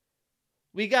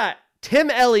 We got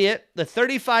Tim Elliott, the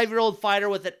 35-year-old fighter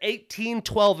with an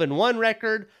 18-12-1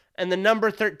 record, and the number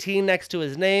 13 next to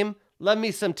his name. Love me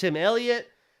some Tim Elliott.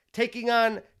 Taking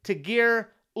on Tagir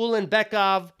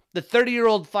Ulanbekov, the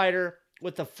 30-year-old fighter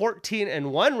with a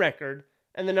 14-1 record,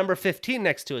 and the number 15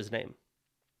 next to his name.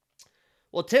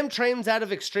 Well, Tim trains out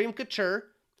of Extreme Couture.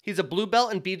 He's a blue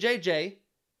belt in BJJ.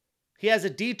 He has a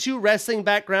D2 wrestling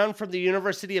background from the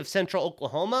University of Central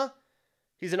Oklahoma.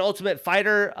 He's an Ultimate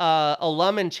Fighter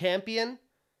alum and champion.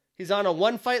 He's on a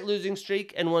 1-fight losing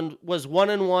streak and was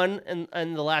 1-1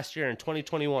 in the last year in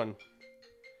 2021.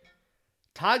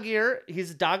 Tagir,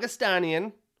 he's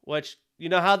Dagestanian, which you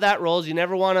know how that rolls. You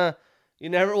never want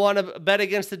to bet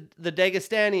against the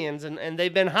Dagestanians, and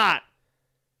they've been hot.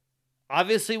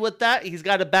 Obviously, with that, he's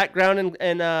got a background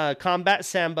in combat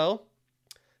sambo.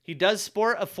 He does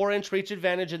sport a 4-inch reach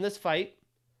advantage in this fight.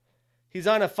 He's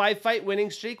on a 5-fight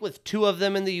winning streak with 2 of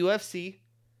them in the UFC.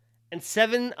 And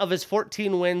 7 of his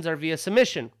 14 wins are via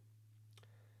submission.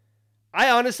 I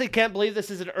honestly can't believe this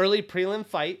is an early prelim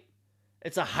fight.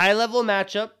 It's a high-level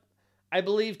matchup. I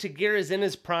believe Tagir is in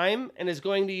his prime and is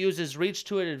going to use his reach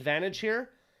to an advantage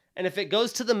here. And if it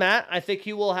goes to the mat, I think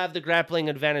he will have the grappling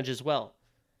advantage as well.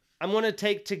 I'm going to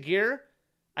take Tagir.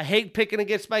 I hate picking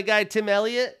against my guy Tim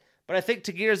Elliott, but I think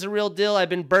Tagir is a real deal. I've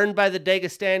been burned by the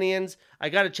Dagestanians. I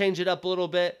got to change it up a little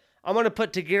bit. I'm going to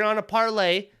put Tagir on a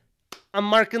parlay. I'm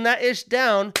marking that ish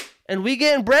down, and we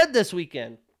getting bread this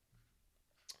weekend.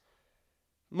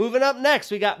 Moving up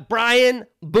next, we got Brian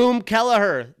Boom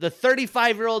Kelleher, the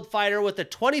 35-year-old fighter with a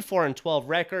 24-12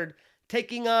 record,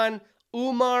 taking on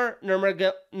Umar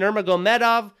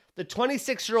Nurmagomedov, the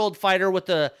 26-year-old fighter with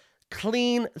a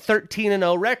clean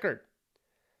 13-0 record.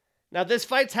 Now, this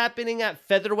fight's happening at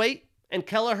featherweight, and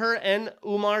Kelleher and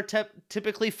Umar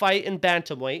typically fight in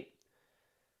bantamweight.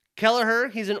 Kelleher,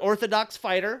 he's an orthodox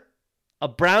fighter, a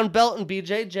brown belt in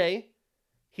BJJ.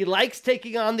 He likes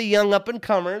taking on the young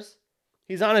up-and-comers.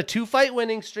 He's on a 2-fight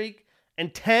winning streak,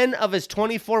 and 10 of his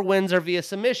 24 wins are via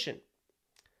submission.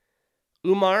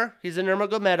 Umar, he's a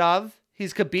Nurmagomedov.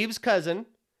 He's Khabib's cousin.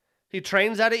 He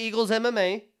trains out of Eagles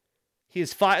MMA.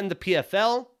 He's fought in the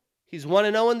PFL. He's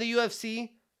 1-0 in the UFC.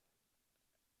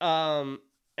 And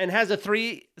has a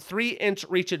 3-inch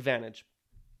reach advantage.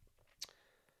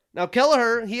 Now,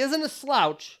 Kelleher, he isn't a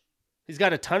slouch. He's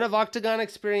got a ton of octagon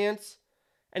experience,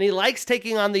 and he likes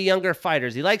taking on the younger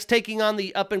fighters. He likes taking on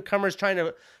the up-and-comers, trying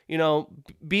to,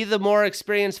 be the more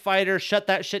experienced fighter, shut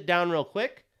that shit down real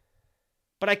quick.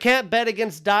 But I can't bet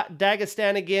against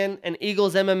Dagestan again and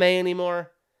Eagles MMA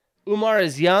anymore. Umar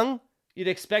is young. You'd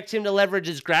expect him to leverage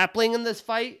his grappling in this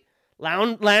fight,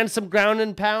 land some ground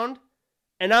and pound,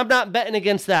 and I'm not betting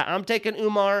against that. I'm taking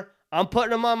Umar. I'm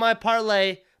putting him on my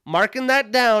parlay, marking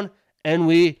that down, and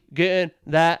we getting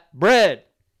that bread.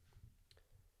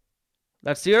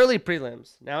 That's the early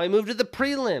prelims. Now we move to the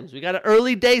prelims. We got an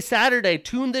early day Saturday.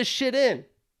 Tune this shit in.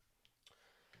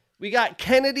 We got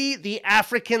Kennedy, the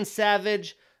African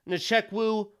Savage,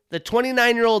 Nchekwu, the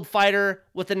 29-year-old fighter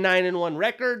with a 9-1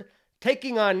 record,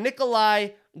 taking on Nikolai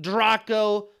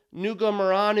Draco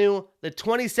Nugamaranu, the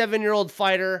 27-year-old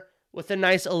fighter with a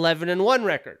nice 11-1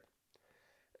 record.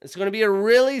 It's going to be a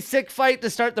really sick fight to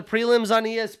start the prelims on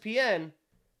ESPN.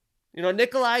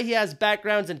 Nikolai, he has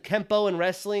backgrounds in Kempo and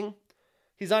wrestling.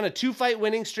 He's on a 2-fight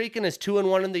winning streak and is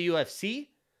 2-1 in the UFC.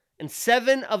 And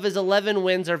 7 of his 11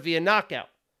 wins are via knockout.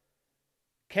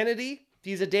 Kennedy,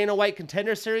 he's a Dana White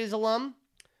Contender Series alum.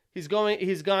 He's gone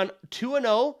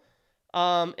 2-0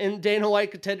 in Dana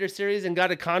White Contender Series and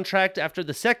got a contract after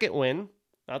the second win,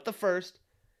 not the first.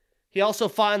 He also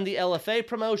fought in the LFA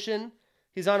promotion.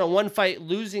 He's on a 1-fight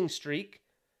losing streak,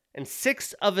 and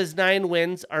 6 of his 9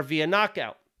 wins are via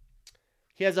knockout.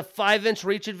 He has a 5-inch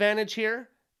reach advantage here,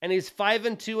 and he's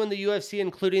 5-2 in the UFC,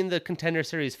 including the Contender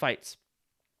Series fights.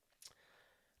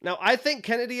 Now, I think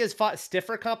Kennedy has fought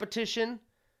stiffer competition.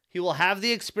 He will have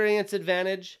the experience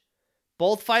advantage.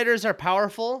 Both fighters are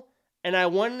powerful, and I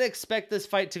wouldn't expect this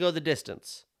fight to go the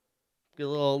distance. Get a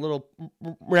little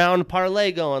round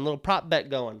parlay going, little prop bet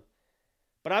going.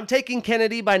 But I'm taking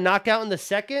Kennedy by knockout in the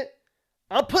second.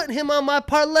 I'm putting him on my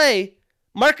parlay,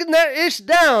 marking that ish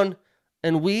down,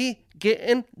 and we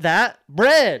getting that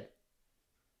bread.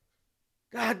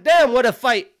 God damn, what a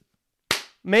fight.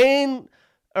 The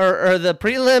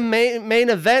prelim main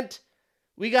event,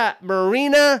 we got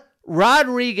Marina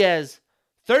Rodriguez,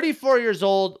 34 years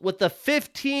old, with a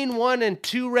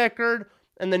 15-1-2 record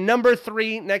and the number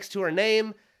 3 next to her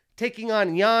name, taking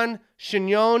on Yan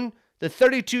Xiaonan, the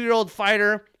 32-year-old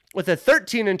fighter with a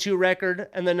 13-2 record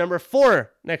and the number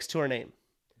 4 next to her name.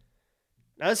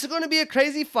 Now, this is going to be a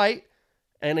crazy fight,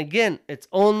 and again, it's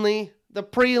only the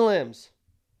prelims.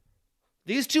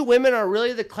 These two women are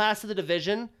really the class of the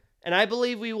division, and I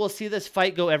believe we will see this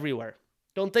fight go everywhere.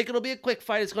 Don't think it'll be a quick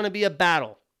fight. It's going to be a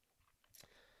battle.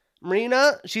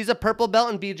 Marina, she's a purple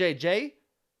belt in BJJ.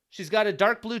 She's got a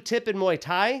dark blue tip in Muay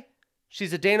Thai.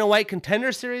 She's a Dana White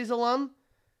Contender Series alum.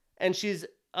 And she's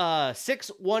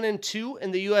 6-1-2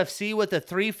 in the UFC with a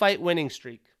 3-fight winning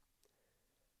streak.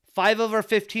 5 of her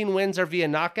 15 wins are via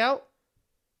knockout.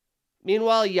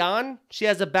 Meanwhile, Yan, she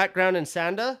has a background in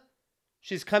Sanda.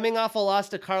 She's coming off a loss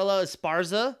to Carla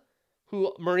Esparza,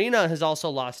 who Marina has also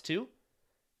lost to.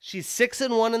 She's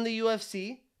 6-1 in the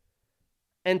UFC.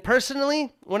 And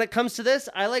personally, when it comes to this,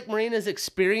 I like Marina's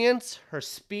experience, her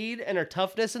speed, and her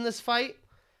toughness in this fight.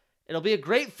 It'll be a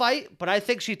great fight, but I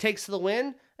think she takes the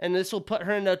win, and this will put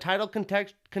her into title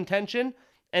contention.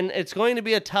 And it's going to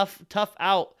be a tough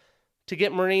out to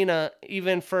get Marina,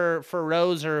 even for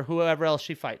Rose or whoever else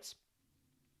she fights.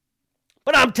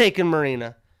 But I'm taking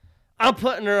Marina. I'm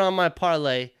putting her on my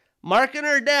parlay, marking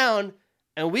her down,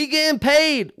 and we getting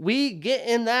paid. We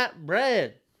getting that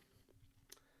bread.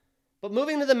 But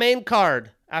moving to the main card,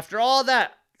 after all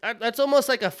that, that's almost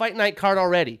like a fight night card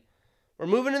already. We're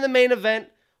moving to the main event.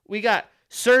 We got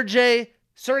Sergey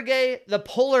the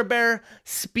Polar Bear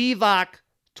Spivak,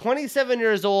 27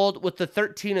 years old with the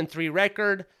 13-3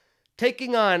 record,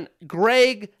 taking on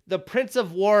Greg the Prince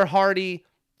of War Hardy,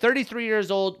 33 years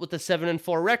old with a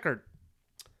 7-4 record.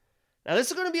 Now,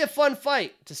 this is going to be a fun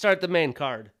fight to start the main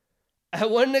card. I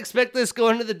wouldn't expect this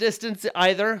going to the distance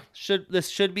either. This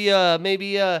should be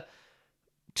maybe a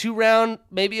 2-round,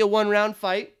 maybe a 1-round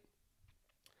fight.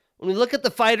 When we look at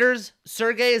the fighters,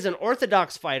 Sergey is an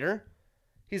orthodox fighter.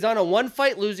 He's on a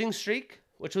 1-fight losing streak,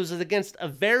 which was against a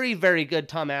very, very good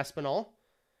Tom Aspinall.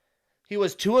 He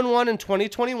was 2-1 in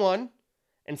 2021,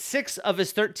 and 6 of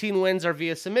his 13 wins are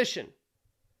via submission.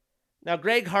 Now,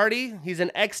 Greg Hardy, he's an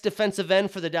ex-defensive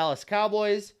end for the Dallas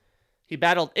Cowboys. He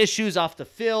battled issues off the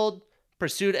field,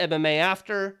 pursued MMA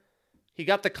after. He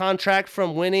got the contract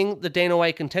from winning the Dana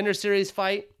White Contender Series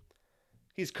fight.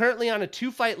 He's currently on a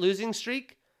 2-fight losing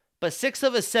streak, but 6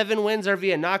 of his 7 wins are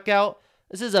via knockout.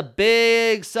 This is a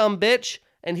big sumbitch,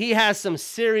 and he has some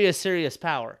serious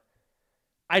power.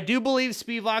 I do believe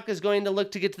Spivak is going to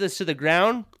look to get this to the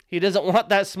ground. He doesn't want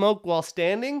that smoke while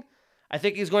standing. I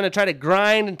think he's going to try to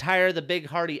grind and tire the big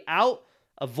Hardy out,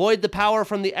 avoid the power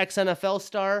from the ex-NFL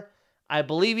star. I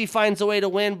believe he finds a way to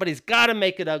win, but he's got to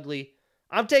make it ugly.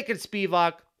 I'm taking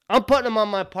Spivak. I'm putting him on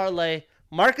my parlay,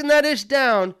 marking that ish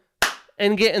down,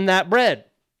 and getting that bread.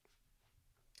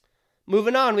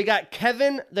 Moving on, we got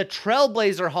Kevin the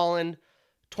Trailblazer Holland,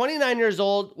 29 years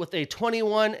old with a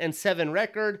 21-7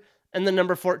 record and the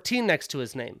number 14 next to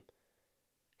his name.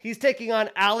 He's taking on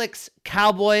Alex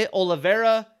Cowboy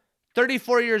Oliveira,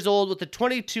 34 years old with a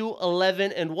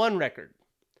 22-11-1 record.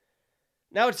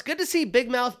 Now, it's good to see Big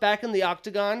Mouth back in the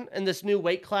octagon in this new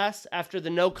weight class after the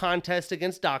no contest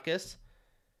against Dacus.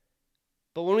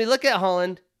 But when we look at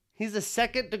Holland, he's a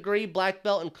 2nd-degree black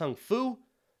belt in Kung Fu.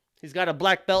 He's got a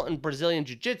black belt in Brazilian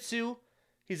Jiu-Jitsu.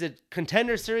 He's a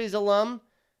Contender Series alum.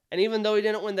 And even though he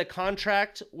didn't win the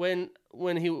contract when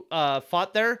he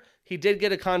fought there, he did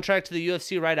get a contract to the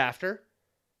UFC right after.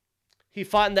 He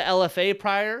fought in the LFA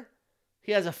prior.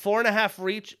 He has a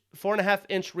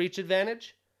 4.5-inch reach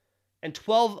advantage. And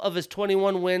 12 of his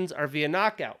 21 wins are via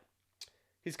knockout.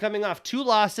 He's coming off 2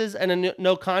 losses and a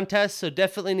no contest, so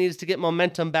definitely needs to get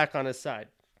momentum back on his side.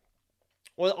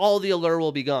 or all the allure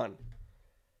will be gone.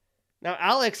 Now,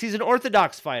 Alex, he's an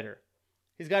orthodox fighter.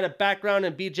 He's got a background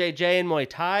in BJJ and Muay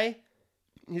Thai.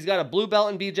 He's got a blue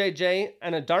belt in BJJ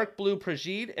and a dark blue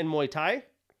Prajid in Muay Thai.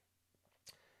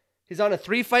 He's on a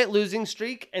 3-fight losing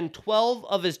streak, and 12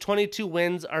 of his 22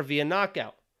 wins are via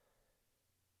knockout.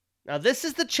 Now, this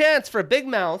is the chance for Big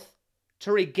Mouth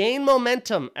to regain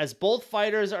momentum as both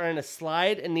fighters are in a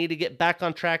slide and need to get back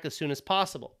on track as soon as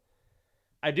possible.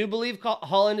 I do believe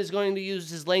Holland is going to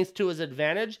use his length to his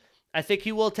advantage. I think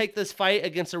he will take this fight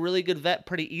against a really good vet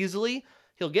pretty easily.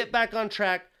 He'll get back on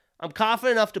track. I'm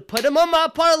confident enough to put him on my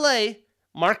parlay,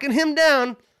 marking him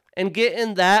down, and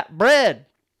getting that bread.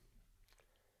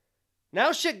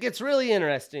 Now shit gets really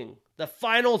interesting. The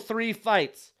final 3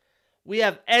 fights. We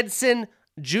have Edson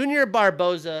Junior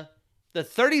Barboza, the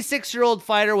 36-year-old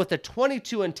fighter with a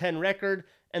 22-10 record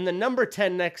and the number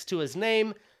 10 next to his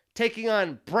name, taking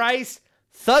on Bryce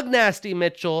Thug Nasty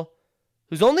Mitchell,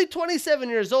 who's only 27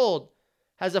 years old,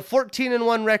 has a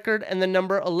 14-1 record and the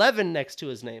number 11 next to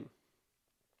his name.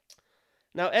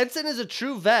 Now, Edson is a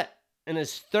true vet in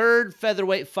his 3rd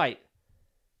featherweight fight.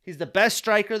 He's the best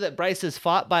striker that Bryce has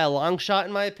fought by a long shot,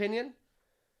 in my opinion.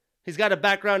 He's got a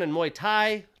background in Muay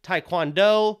Thai,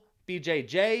 Taekwondo,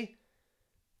 BJJ.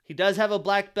 He does have a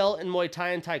black belt in Muay Thai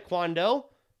and Taekwondo,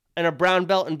 and a brown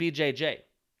belt in BJJ.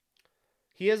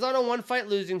 He is on a 1-fight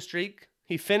losing streak.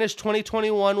 He finished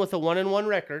 2021 with a 1-1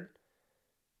 record.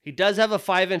 He does have a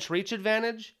 5-inch reach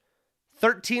advantage.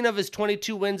 13 of his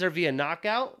 22 wins are via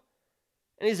knockout.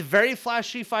 And he's a very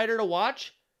flashy fighter to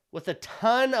watch with a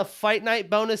ton of fight night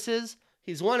bonuses.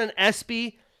 He's won an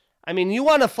ESPY. I mean, you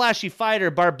want a flashy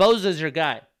fighter, Barboza's your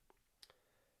guy.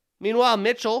 Meanwhile,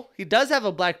 Mitchell, he does have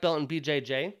a black belt in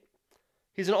BJJ.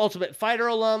 He's an Ultimate Fighter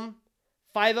alum.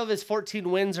 5 of his 14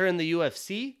 wins are in the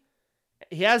UFC.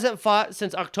 He hasn't fought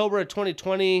since October of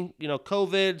 2020,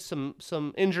 COVID,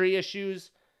 some injury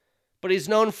issues. But he's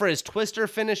known for his twister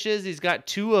finishes. He's got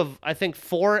 2 of, I think,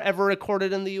 4 ever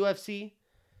recorded in the UFC.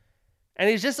 And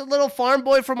he's just a little farm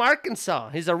boy from Arkansas.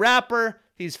 He's a rapper.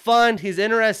 He's fun. He's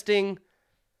interesting.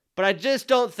 But I just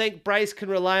don't think Bryce can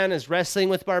rely on his wrestling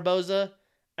with Barboza.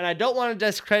 And I don't want to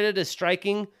discredit his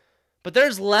striking. But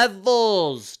there's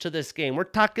levels to this game. We're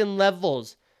talking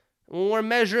levels. When we're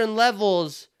measuring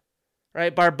levels,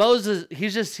 right, Barboza,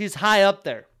 he's high up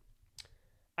there.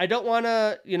 I don't want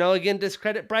to, again,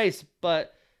 discredit Bryce,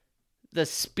 but the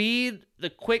speed,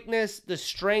 the quickness, the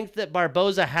strength that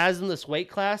Barboza has in this weight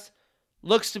class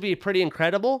looks to be pretty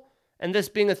incredible. And this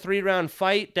being a 3-round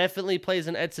fight definitely plays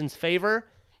in Edson's favor.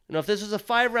 If this was a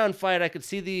 5-round fight, I could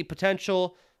see the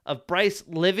potential of Bryce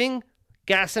living,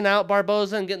 gassing out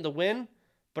Barboza and getting the win.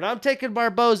 But I'm taking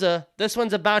Barboza. This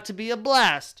one's about to be a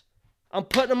blast. I'm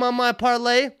putting him on my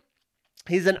parlay.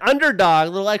 He's an underdog,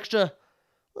 a little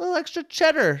extra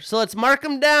cheddar. So let's mark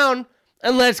him down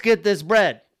and let's get this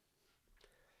bread.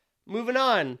 Moving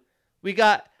on, we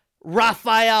got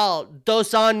Rafael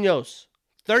Dos Anjos,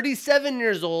 37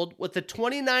 years old with a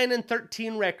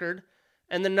 29-13 record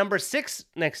and the number 6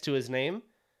 next to his name,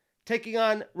 taking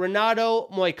on Renato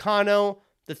Moicano,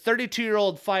 the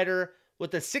 32-year-old fighter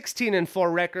with a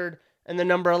 16-4 record and the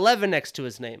number 11 next to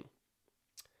his name.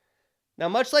 Now,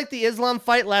 much like the Islam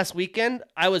fight last weekend,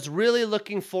 I was really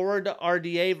looking forward to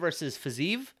RDA versus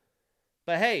Fiziev.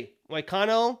 But hey,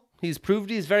 Moicano, he's proved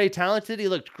he's very talented. He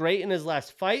looked great in his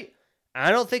last fight.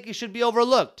 I don't think he should be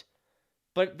overlooked.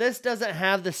 But this doesn't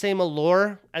have the same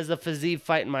allure as the Fiziev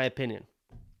fight, in my opinion.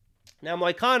 Now,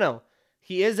 Moicano,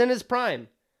 he is in his prime.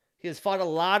 He has fought a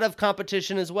lot of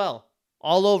competition as well.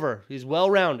 All over. He's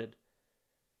well-rounded.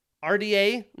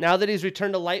 RDA, now that he's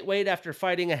returned to lightweight after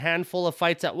fighting a handful of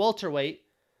fights at welterweight,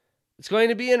 it's going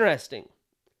to be interesting.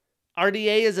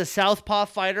 RDA is a southpaw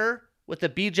fighter with a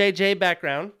BJJ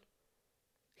background.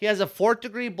 He has a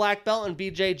 4th-degree black belt in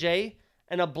BJJ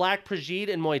and a black Prajid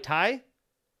in Muay Thai.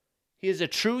 He is a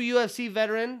true UFC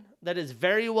veteran that is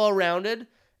very well-rounded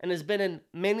and has been in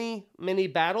many, many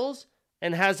battles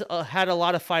and has had a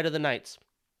lot of fight of the nights.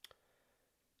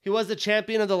 He was the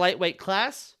champion of the lightweight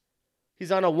class.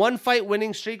 He's on a 1-fight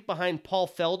winning streak behind Paul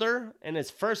Felder in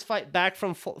his first fight back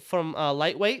from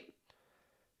lightweight.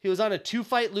 He was on a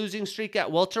 2-fight losing streak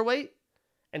at welterweight,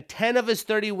 and 10 of his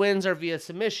 30 wins are via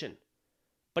submission.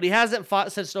 But he hasn't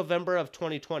fought since November of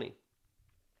 2020.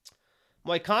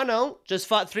 Moicano just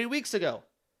fought 3 weeks ago.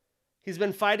 He's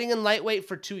been fighting in lightweight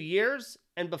for 2 years,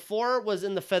 and before was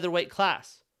in the featherweight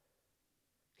class.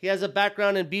 He has a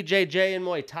background in BJJ and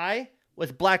Muay Thai,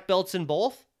 with black belts in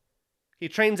both. He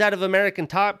trains out of American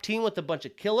Top Team with a bunch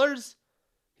of killers.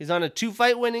 He's on a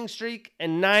 2-fight winning streak,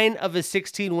 and 9 of his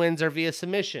 16 wins are via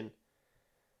submission.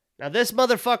 Now, this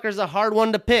motherfucker's a hard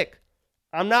one to pick.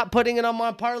 I'm not putting it on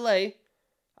my parlay.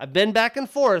 I've been back and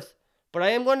forth, but I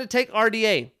am going to take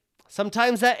RDA.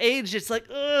 Sometimes that age, it's like,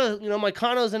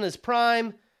 Moicano's in his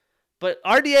prime, but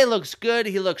RDA looks good.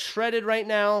 He looks shredded right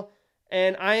now,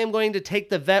 and I am going to take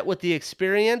the vet with the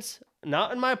experience,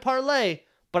 not in my parlay,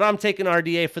 but I'm taking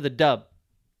RDA for the dub.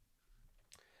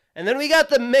 And then we got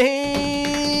the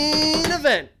main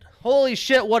event. Holy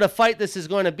shit, what a fight this is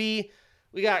going to be.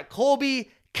 We got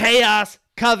Colby Chaos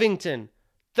Covington,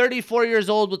 34 years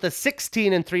old with a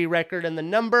 16-3 record and the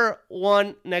number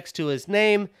 1 next to his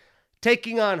name,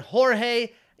 taking on Jorge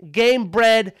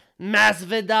Gamebred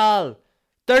Masvidal,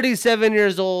 37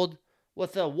 years old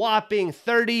with a whopping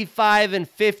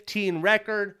 35-15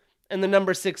 record and the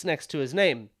number 6 next to his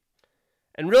name.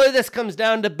 And really this comes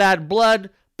down to bad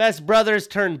blood, best brothers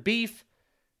turned beef,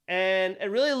 and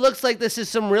it really looks like this is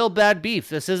some real bad beef.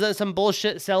 This isn't some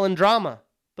bullshit selling drama,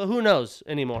 but who knows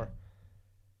anymore.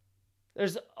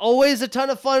 There's always a ton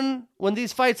of fun when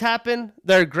these fights happen.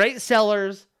 They're great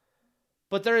sellers,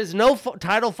 but there is no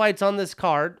title fights on this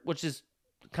card, which is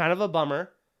kind of a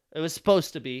bummer. It was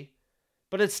supposed to be,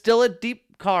 but it's still a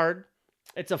deep card.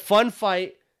 It's a fun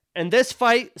fight, and this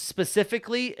fight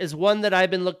specifically is one that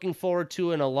I've been looking forward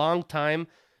to in a long time.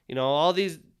 All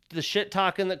the shit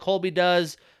talking that Colby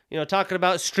does, talking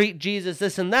about street Jesus,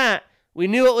 this and that. We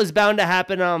knew it was bound to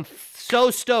happen. I'm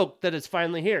so stoked that it's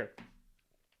finally here.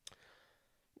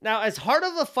 Now, as hard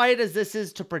of a fight as this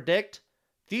is to predict,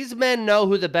 these men know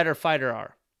who the better fighter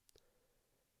are.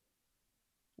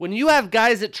 When you have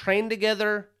guys that train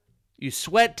together, you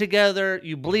sweat together,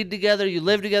 you bleed together, you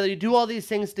live together, you do all these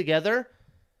things together,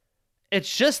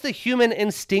 it's just the human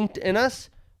instinct in us.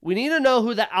 We need to know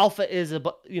who the alpha is,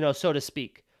 so to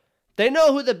speak. They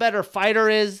know who the better fighter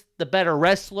is, the better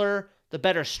wrestler, the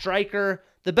better striker,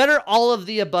 the better all of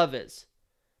the above is.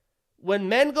 When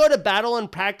men go to battle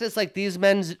and practice like these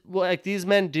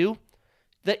men do,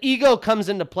 the ego comes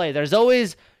into play. There's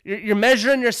always, you're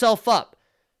measuring yourself up.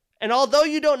 And although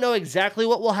you don't know exactly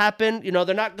what will happen,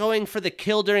 they're not going for the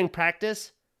kill during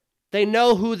practice. They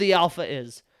know who the alpha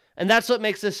is. And that's what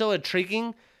makes this so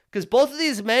intriguing. Because both of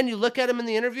these men, you look at them in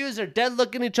the interviews, they're dead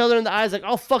looking each other in the eyes like,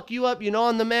 I'll fuck you up,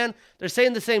 I'm the man. They're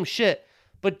saying the same shit.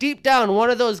 But deep down, one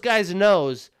of those guys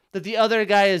knows that the other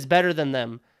guy is better than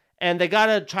them. And they got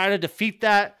to try to defeat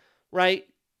that, right?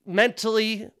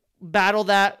 Mentally battle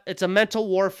that. It's a mental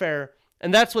warfare.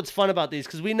 And that's what's fun about these,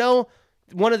 because we know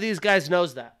one of these guys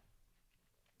knows that.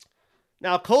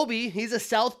 Now, Colby, he's a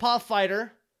southpaw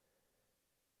fighter.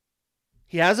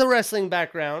 He has a wrestling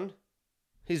background.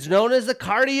 He's known as the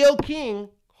cardio king.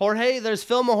 Jorge, there's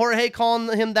film of Jorge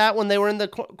calling him that when they were in the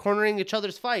cornering each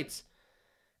other's fights.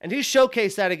 And he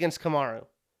showcased that against Kamaru.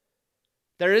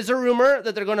 There is a rumor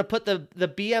that they're going to put the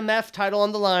BMF title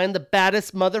on the line, the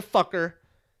baddest motherfucker.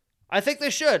 I think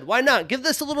they should. Why not? Give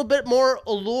this a little bit more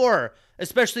allure,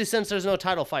 especially since there's no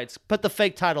title fights. Put the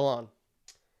fake title on.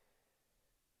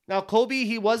 Now, Colby,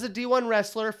 he was a D1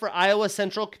 wrestler for Iowa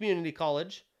Central Community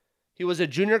College. He was a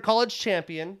junior college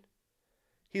champion.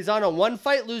 He's on a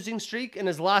 1-fight losing streak and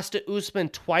has lost to Usman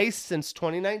twice since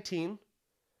 2019.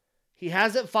 He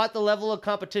hasn't fought the level of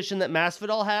competition that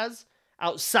Masvidal has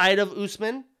outside of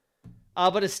Usman,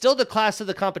 but is still the class of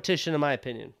the competition, in my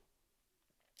opinion.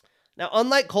 Now,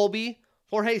 unlike Colby,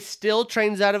 Jorge still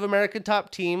trains out of American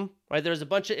Top Team, right? There's a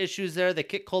bunch of issues there. They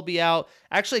kicked Colby out.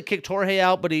 Actually kicked Jorge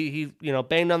out, but he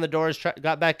banged on the doors,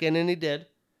 got back in, and he did.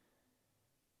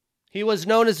 He was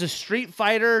known as a street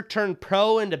fighter turned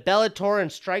pro into Bellator and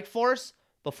Strikeforce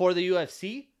before the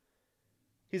UFC.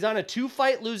 He's on a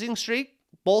 2-fight losing streak,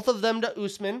 both of them to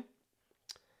Usman.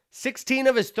 16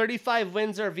 of his 35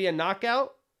 wins are via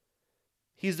knockout.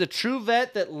 He's the true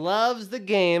vet that loves the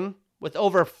game with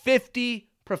over 50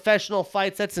 professional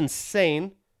fights. That's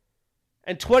insane.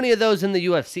 And 20 of those in the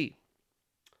UFC.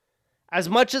 As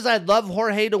much as I'd love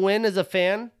Jorge to win as a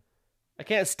fan, I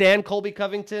can't stand Colby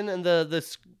Covington and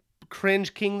the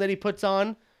cringe king that he puts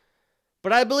on.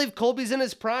 But I believe Colby's in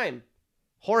his prime.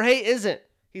 Jorge isn't.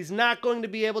 He's not going to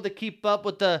be able to keep up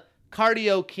with the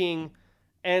cardio king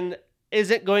and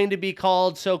isn't going to be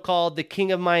called so-called the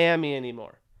King of Miami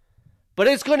anymore. But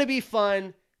it's going to be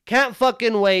fun. Can't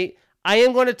fucking wait. I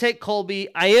am going to take Colby.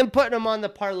 I am putting him on the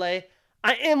parlay.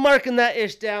 I am marking that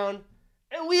ish down.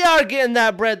 And we are getting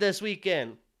that bread this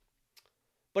weekend.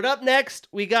 But up next,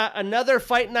 we got another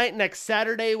fight night next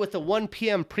Saturday with a 1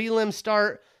 p.m. prelim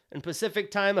start in Pacific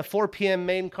time, a 4 p.m.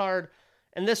 main card.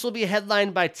 And this will be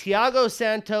headlined by Thiago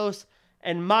Santos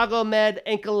and Magomed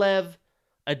Ankalaev.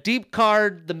 A deep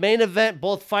card, the main event,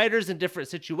 both fighters in different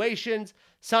situations.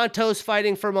 Santos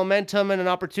fighting for momentum and an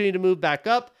opportunity to move back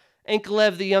up.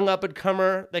 Ankalaev, the young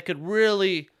up-and-comer that could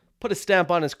really put a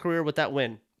stamp on his career with that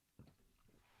win.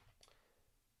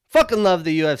 Fucking love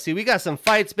the UFC. We got some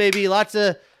fights, baby. Lots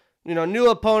of, new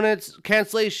opponents,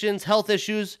 cancellations, health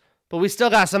issues, but we still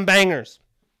got some bangers.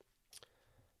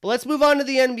 But let's move on to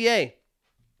the NBA.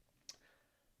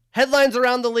 Headlines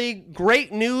around the league.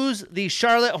 Great news. The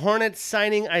Charlotte Hornets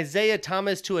signing Isaiah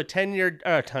Thomas to a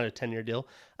 10-day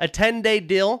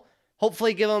deal.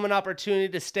 Hopefully give him an opportunity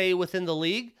to stay within the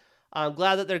league. I'm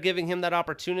glad that they're giving him that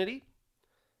opportunity.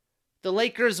 The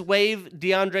Lakers waive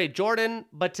DeAndre Jordan,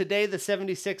 but today the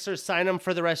 76ers sign him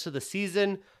for the rest of the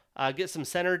season. Get some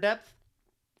center depth.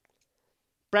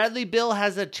 Bradley Beal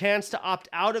has a chance to opt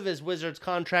out of his Wizards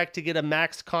contract to get a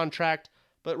max contract,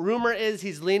 but rumor is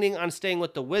he's leaning on staying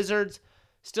with the Wizards.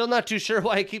 Still not too sure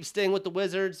why he keeps staying with the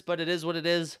Wizards, but it is what it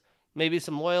is. Maybe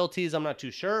some loyalties, I'm not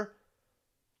too sure.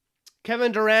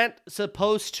 Kevin Durant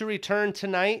supposed to return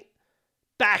tonight.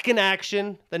 Back in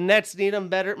action. The Nets need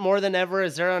him more than ever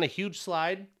as they're on a huge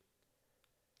slide.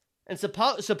 And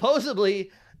supposedly,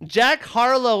 Jack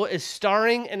Harlow is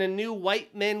starring in a new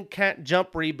White Men Can't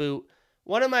Jump reboot.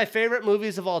 One of my favorite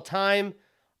movies of all time.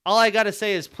 All I got to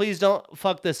say is please don't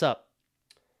fuck this up.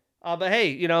 But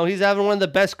hey, he's having one of the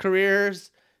best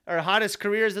careers or hottest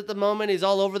careers at the moment. He's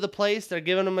all over the place. They're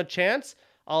giving him a chance.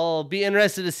 I'll be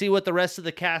interested to see what the rest of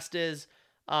the cast is.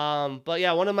 But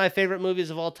yeah, one of my favorite movies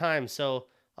of all time. So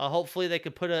hopefully they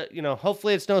could put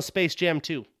hopefully it's no Space Jam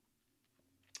 2.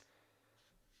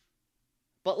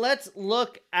 But let's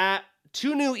look at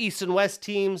two new East and West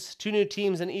teams, two new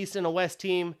teams, an East and a West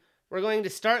team. We're going to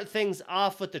start things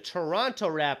off with the Toronto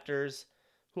Raptors,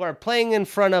 who are playing in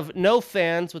front of no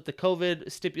fans with the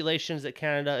COVID stipulations that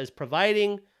Canada is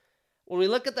providing. When we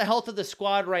look at the health of the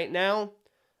squad right now,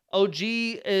 OG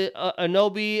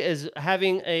Anunoby is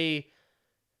having a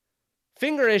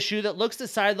finger issue that looks to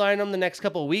sideline him the next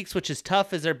couple of weeks, which is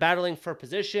tough as they're battling for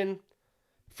position.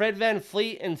 Fred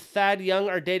VanVleet and Thad Young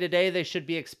are day-to-day. They should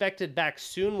be expected back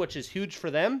soon, which is huge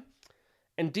for them.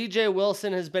 And DJ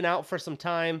Wilson has been out for some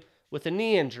time with a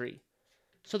knee injury.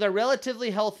 So they're relatively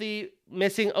healthy.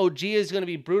 Missing OG is going to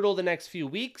be brutal the next few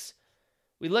weeks.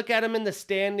 We look at them in the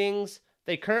standings.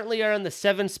 They currently are in the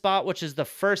 7th spot, which is the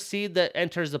first seed that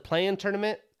enters the play-in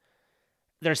tournament.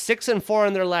 They're 6-4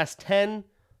 in their last 10.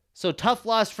 So tough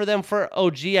loss for them for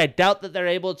OG. I doubt that they're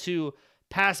able to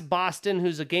pass Boston,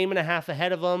 who's a game and a half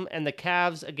ahead of them, and the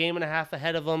Cavs a game and a half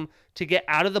ahead of them to get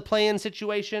out of the play-in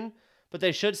situation. But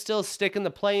they should still stick in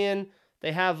the play-in.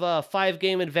 They have a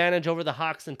 5-game advantage over the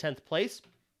Hawks in 10th place.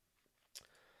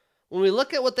 When we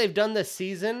look at what they've done this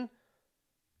season,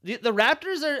 the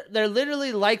Raptors they're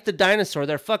literally like the dinosaur.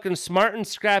 They're fucking smart and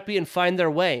scrappy and find their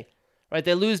way. Right?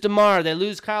 They lose DeMar, they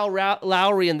lose Kyle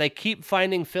Lowry, and they keep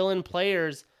finding fill-in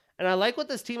players. And I like what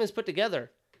this team has put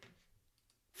together.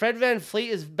 Fred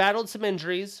VanVleet has battled some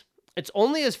injuries. It's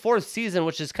only his 4th season,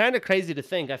 which is kind of crazy to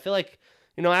think. I feel like,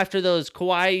 after those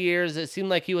Kawhi years, it seemed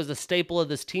like he was a staple of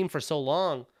this team for so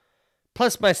long.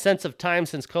 Plus, my sense of time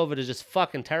since COVID is just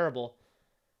fucking terrible.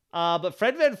 But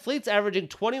Fred VanVleet's averaging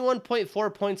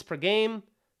 21.4 points per game,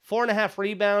 4.5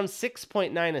 rebounds,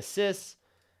 6.9 assists.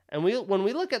 And when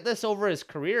we look at this over his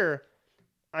career,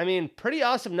 I mean, pretty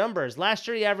awesome numbers. Last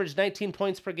year, he averaged 19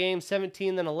 points per game,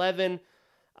 17, then 11.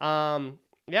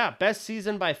 Best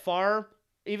season by far.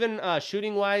 Even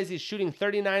shooting-wise, he's shooting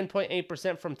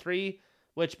 39.8% from 3,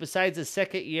 which besides his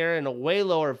second year and a way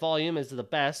lower volume is the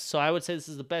best. So I would say this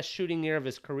is the best shooting year of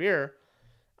his career.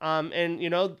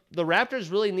 The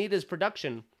Raptors really need his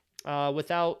production.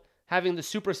 Without having the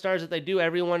superstars that they do,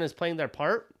 everyone is playing their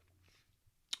part.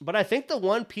 But I think the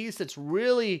one piece that's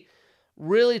really,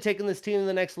 really taking this team to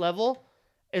the next level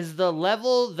is the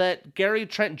level that Gary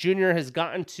Trent Jr. has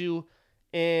gotten to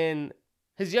in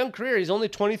his young career. He's only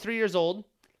 23 years old.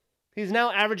 He's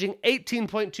now averaging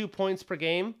 18.2 points per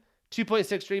game,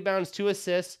 2.6 rebounds, 2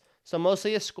 assists, so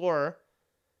mostly a scorer.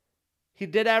 He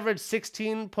did average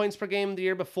 16 points per game the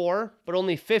year before, but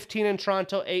only 15 in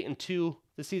Toronto, 8 and 2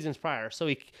 the seasons prior. So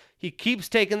he keeps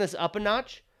taking this up a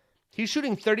notch. He's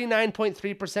shooting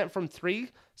 39.3% from 3,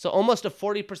 so almost a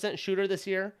 40% shooter this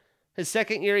year. His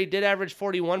second year, he did average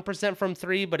 41% from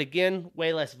 3, but again,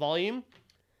 way less volume.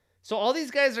 So all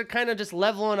these guys are kind of just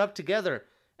leveling up together,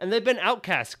 and they've been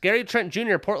outcasts. Gary Trent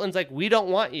Jr., Portland's like, we don't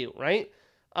want you, right?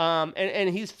 And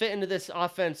he's fit into this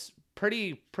offense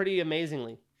pretty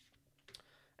amazingly.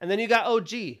 And then you got OG.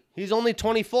 He's only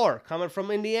 24, coming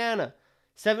from Indiana.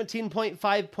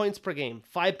 17.5 points per game,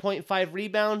 5.5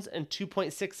 rebounds, and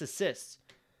 2.6 assists.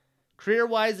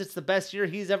 Career-wise, it's the best year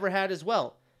he's ever had as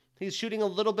well. He's shooting a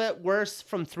little bit worse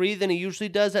from 3 than he usually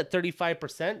does at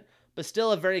 35%, but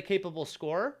still a very capable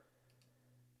scorer.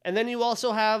 And then you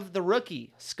also have the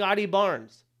rookie, Scotty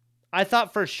Barnes. I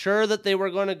thought for sure that they were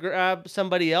going to grab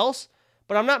somebody else,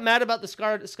 but I'm not mad about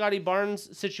the Scotty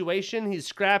Barnes situation. He's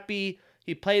scrappy.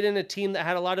 He played in a team that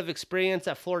had a lot of experience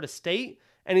at Florida State,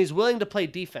 and he's willing to play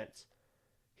defense.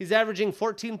 He's averaging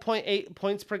 14.8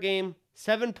 points per game,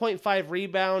 7.5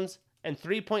 rebounds, and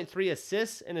 3.3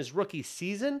 assists in his rookie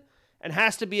season, and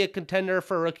has to be a contender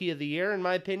for Rookie of the Year, in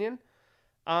my opinion.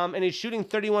 And he's shooting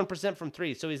 31% from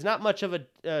three, so he's not much of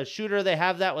a shooter. They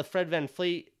have that with Fred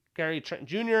VanVleet, Gary Trent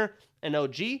Jr., and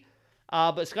OG.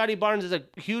 But Scotty Barnes is a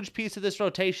huge piece of this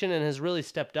rotation and has really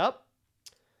stepped up.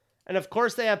 And of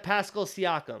course, they have Pascal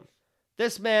Siakam.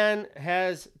 This man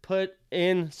has put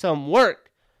in some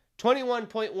work.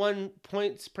 21.1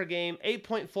 points per game,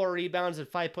 8.4 rebounds, and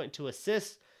 5.2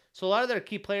 assists. So a lot of their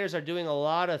key players are doing a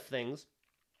lot of things.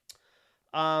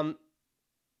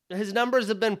 His numbers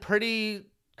have been pretty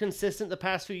consistent the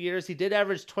past few years. He did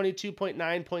average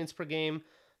 22.9 points per game,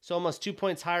 so almost 2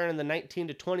 points higher in the 19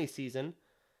 to 20 season.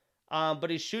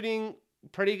 But he's shooting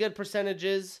pretty good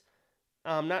percentages.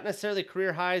 Not necessarily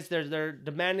career highs. They're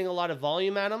demanding a lot of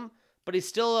volume at him, but he's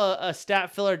still a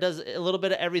stat filler, does a little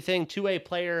bit of everything, two-way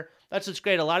player. That's what's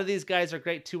great. A lot of these guys are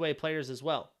great two-way players as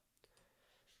well.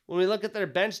 When we look at their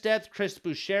bench depth, Chris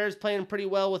Boucher is playing pretty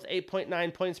well with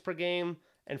 8.9 points per game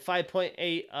and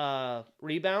 5.8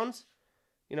 rebounds.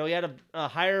 You know, he had a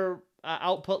higher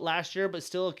output last year, but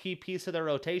still a key piece of their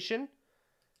rotation.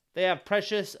 They have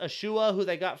Precious Achiuwa, who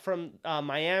they got from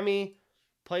Miami,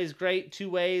 plays great two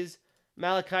ways.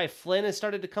 Malachi Flynn has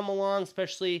started to come along,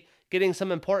 especially getting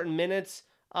some important minutes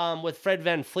with Fred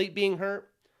VanVleet being hurt.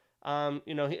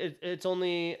 It's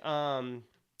only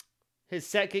his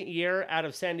second year out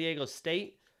of San Diego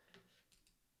State.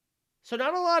 So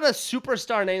not a lot of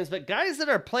superstar names, but guys that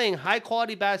are playing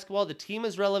high-quality basketball. The team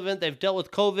is relevant. They've dealt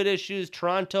with COVID issues,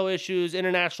 Toronto issues,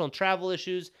 international travel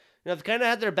issues. They've kind of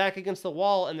had their back against the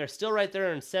wall, and they're still right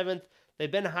there in 7th.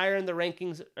 They've been higher in the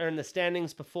rankings or in the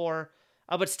standings before,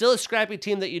 but still a scrappy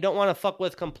team that you don't want to fuck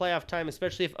with come playoff time,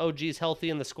 especially if OG's healthy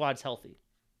and the squad's healthy.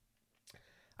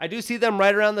 I do see them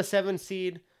right around the 7th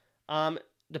seed.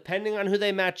 Depending on who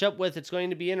they match up with, it's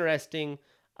going to be interesting,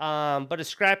 but a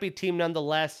scrappy team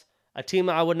nonetheless. A team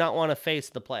I would not want to face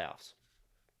in the playoffs.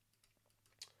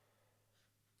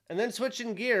 And then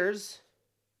switching gears,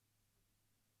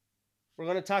 we're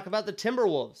going to talk about the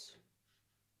Timberwolves.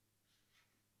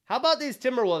 How about these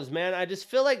Timberwolves, man? I just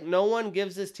feel like no one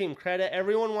gives this team credit.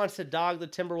 Everyone wants to dog the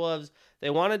Timberwolves. They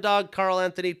want to dog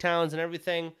Karl-Anthony Towns and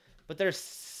everything, but they're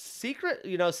sneakily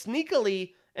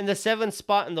in the 7th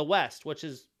spot in the West, which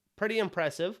is pretty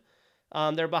impressive.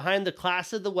 They're behind the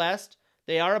class of the West.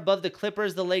 They are above the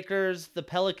Clippers, the Lakers, the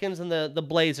Pelicans, and the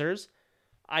Blazers.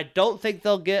 I don't think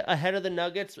they'll get ahead of the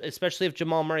Nuggets, especially if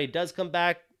Jamal Murray does come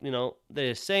back.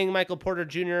 They're saying Michael Porter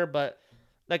Jr., but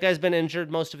that guy's been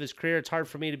injured most of his career. It's hard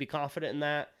for me to be confident in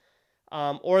that.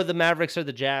 Or the Mavericks or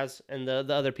the Jazz and the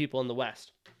other people in the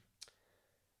West.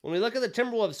 When we look at the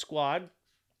Timberwolves squad,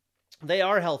 they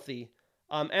are healthy.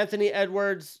 Anthony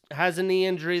Edwards has a knee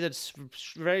injury that's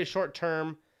very short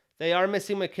term. They are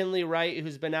missing McKinley Wright,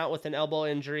 who's been out with an elbow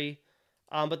injury,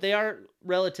 but they are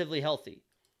relatively healthy.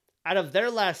 Out of their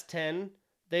last 10,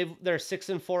 they're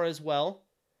 6-4 as well.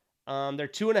 They're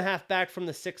 2.5 back from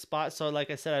the 6th spot, so like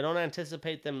I said, I don't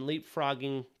anticipate them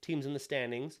leapfrogging teams in the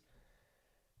standings.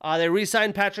 They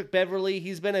re-signed Patrick Beverley.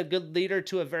 He's been a good leader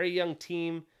to a very young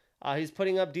team. He's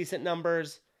putting up decent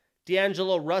numbers.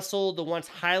 D'Angelo Russell, the once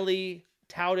highly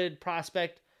touted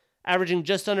prospect, averaging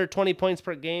just under 20 points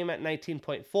per game at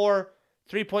 19.4,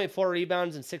 3.4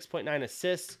 rebounds, and 6.9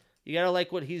 assists. You got to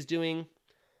like what he's doing.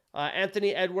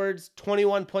 Anthony Edwards,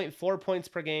 21.4 points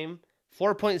per game,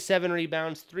 4.7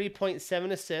 rebounds,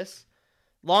 3.7 assists.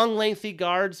 Long, lengthy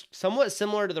guards, somewhat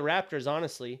similar to the Raptors,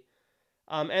 honestly.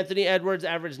 Anthony Edwards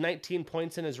averaged 19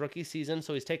 points in his rookie season,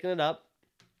 so he's taking it up.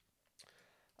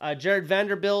 Jared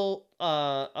Vanderbilt,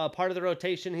 part of the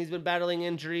rotation, he's been battling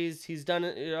injuries. He's done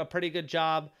a pretty good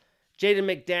job. Jaden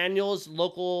McDaniels,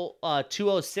 local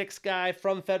 206 guy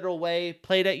from Federal Way,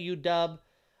 played at UW.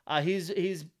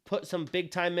 He's put some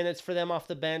big-time minutes for them off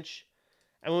the bench.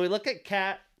 And when we look at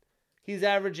Cat, he's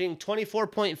averaging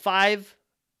 24.5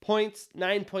 points,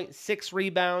 9.6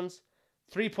 rebounds,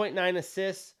 3.9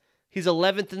 assists. He's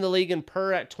 11th in the league in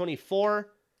PER at 24.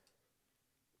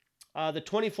 The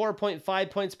 24.5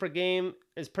 points per game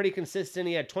is pretty consistent.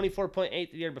 He had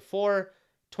 24.8 the year before,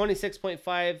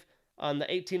 26.5 on the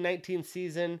 18-19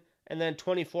 season, and then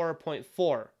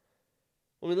 24.4.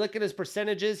 When we look at his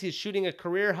percentages, he's shooting a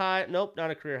career high. Nope, not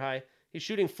a career high. He's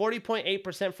shooting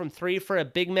 40.8% from three for a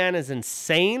big man is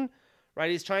insane,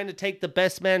 right? He's trying to take the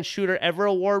best man shooter ever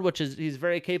award, which is he's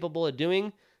very capable of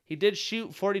doing. He did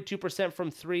shoot 42%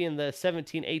 from three in the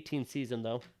 17-18 season,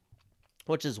 though,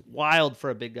 which is wild for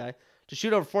a big guy. To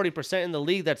shoot over 40% in the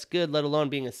league, that's good, let alone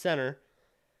being a center.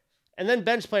 And then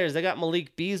bench players, they got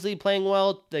Malik Beasley playing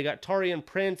well. They got Taurean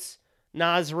Prince,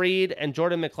 Naz Reid, and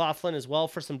Jordan McLaughlin as well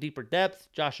for some deeper depth.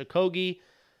 Josh Okogie.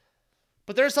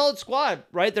 But they're a solid squad,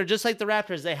 right? They're just like the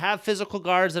Raptors. They have physical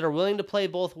guards that are willing to play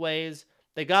both ways.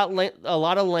 They got a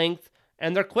lot of length,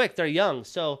 and they're quick. They're young.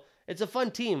 So it's a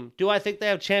fun team. Do I think they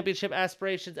have championship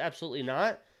aspirations? Absolutely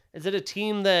not. Is it a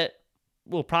team that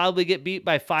will probably get beat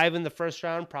by 5 in the first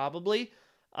round? Probably.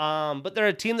 But they're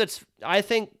a team that's, I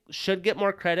think, should get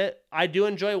more credit. I do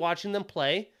enjoy watching them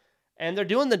play, and they're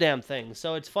doing the damn thing.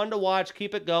 So it's fun to watch.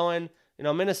 Keep it going.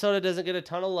 Minnesota doesn't get a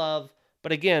ton of love,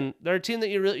 but again, they're a team that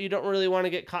you don't really want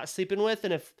to get caught sleeping with.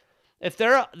 And if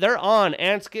they're on,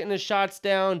 Ant's getting his shots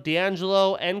down,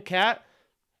 D'Angelo and Cat,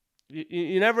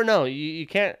 you never know. You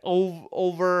can't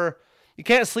you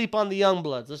can't sleep on the young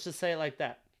bloods. Let's just say it like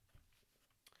that.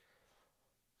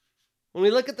 When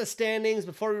we look at the standings,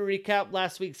 before we recap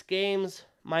last week's games,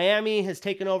 Miami has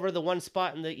taken over the one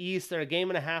spot in the East. They're a game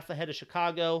and a half ahead of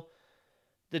Chicago.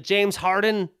 The James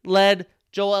Harden-led,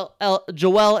 Joel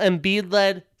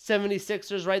Embiid-led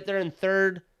 76ers right there in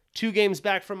third, 2 games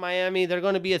back from Miami. They're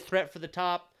going to be a threat for the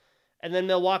top. And then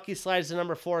Milwaukee slides to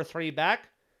number 4, 3 back.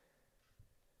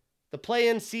 The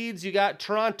play-in seeds, you got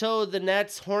Toronto, the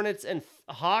Nets, Hornets, and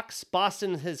Hawks.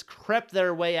 Boston has crept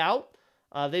their way out.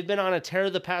 They've been on a tear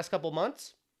the past couple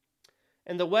months.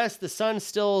 In the West, the Suns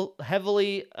still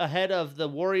heavily ahead of the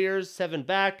Warriors, 7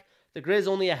 back. The Grizz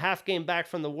only a half game back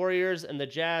from the Warriors, and the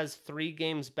Jazz 3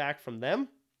 games back from them.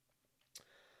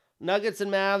 Nuggets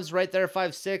and Mavs right there,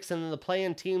 5-6, and then the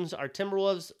play-in teams are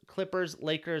Timberwolves, Clippers,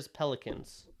 Lakers,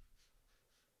 Pelicans.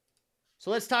 So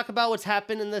let's talk about what's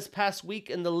happened in this past week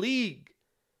in the league.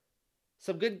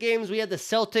 Some good games. We had the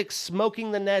Celtics smoking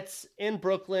the Nets in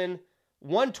Brooklyn,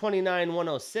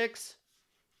 129-106. Let's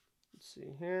see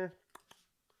here.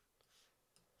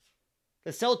 The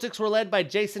Celtics were led by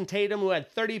Jason Tatum, who had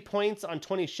 30 points on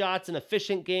 20 shots, an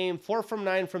efficient game, 4 from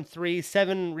 9 from 3,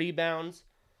 7 rebounds.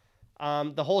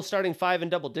 The whole starting 5 in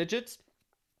double digits.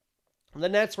 The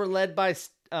Nets were led by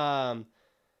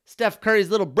Steph Curry's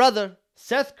little brother,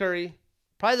 Seth Curry,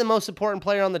 probably the most important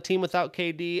player on the team without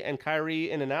KD and Kyrie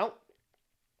in and out.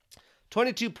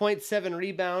 22.7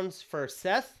 rebounds for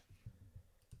Seth.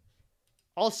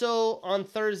 Also on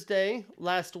Thursday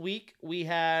last week, we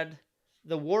had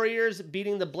the Warriors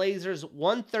beating the Blazers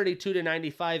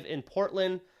 132-95 in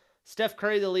Portland. Steph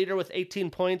Curry, the leader, with 18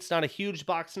 points. Not a huge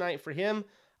box night for him,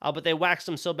 but they waxed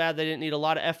him so bad they didn't need a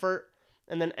lot of effort.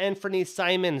 And then Anthony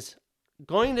Simons,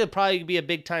 going to probably be a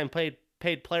big-time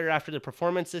paid player after the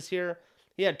performance this year.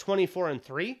 He had 24 and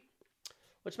 3,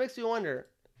 which makes me wonder.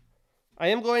 I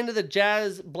am going to the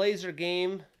Jazz-Blazer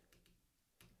game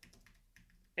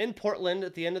in Portland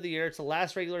at the end of the year. It's the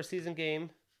last regular season game.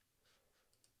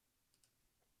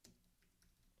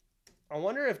 I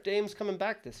wonder if Dame's coming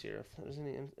back this year, if there's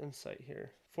any insight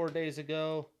here. 4 days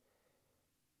ago,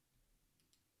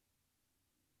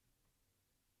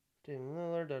 Dame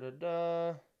Lillard,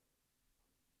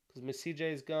 because Miss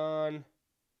CJ's gone.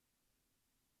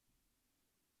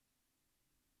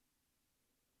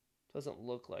 Doesn't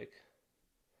look like.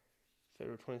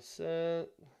 February 27th.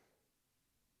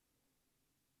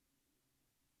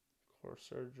 Core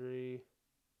surgery.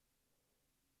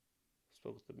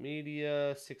 Spoke with the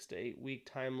media. 6 to 8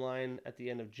 week timeline at the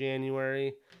end of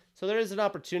January. So there is an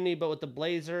opportunity, but with the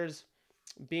Blazers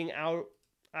being out,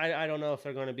 I don't know if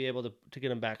they're going to be able to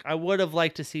get him back. I would have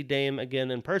liked to see Dame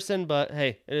again in person, but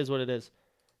hey, it is what it is.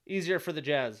 Easier for the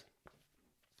Jazz.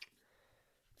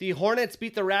 The Hornets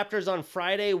beat the Raptors on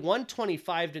Friday,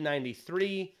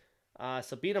 125-93.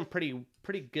 So beat them pretty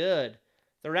good.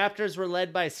 The Raptors were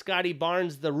led by Scotty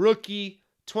Barnes, the rookie,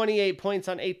 28 points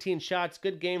on 18 shots.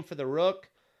 Good game for the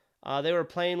Rook. They were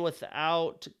playing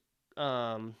without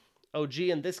OG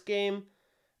in this game.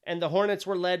 And the Hornets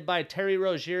were led by Terry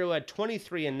Rozier, who had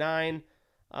 23 and 9.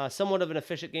 Somewhat of an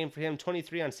efficient game for him,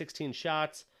 23 on 16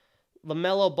 shots.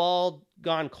 LaMelo Ball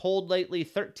gone cold lately,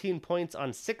 13 points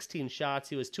on 16 shots.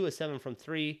 He was 2 of 7 from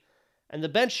 3. And the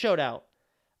bench showed out.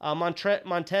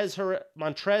 Montrez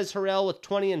Harrell with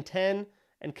 20 and 10.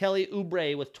 And Kelly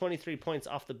Oubre with 23 points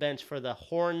off the bench for the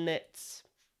Hornets.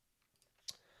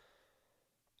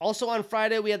 Also on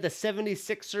Friday, we had the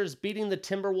 76ers beating the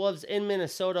Timberwolves in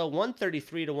Minnesota,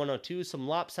 133-102. Some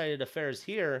lopsided affairs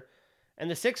here. And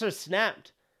the Sixers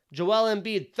snapped. Joel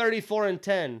Embiid, 34 and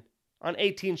 10 on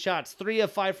 18 shots. 3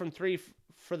 of 5 from 3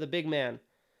 for the big man.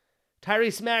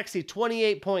 Tyrese Maxey,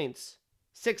 28 points,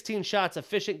 16 shots,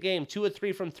 efficient game, 2 of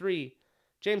 3 from 3.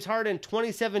 James Harden,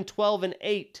 27, 12, and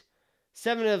 8.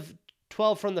 7 of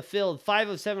 12 from the field, 5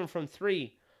 of 7 from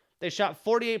 3. They shot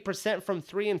 48% from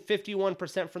 3 and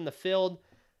 51% from the field.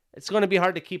 It's going to be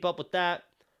hard to keep up with that.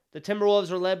 The Timberwolves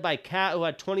were led by Cat, who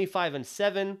had 25 and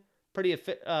 7, pretty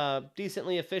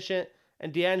decently efficient,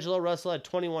 and D'Angelo Russell had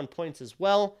 21 points as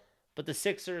well. But the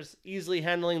Sixers easily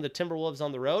handling the Timberwolves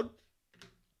on the road.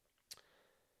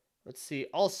 Let's see.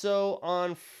 Also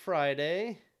on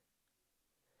Friday,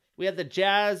 we had the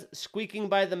Jazz squeaking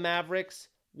by the Mavericks,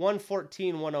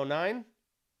 114-109.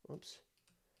 Oops.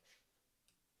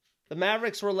 The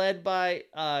Mavericks were led by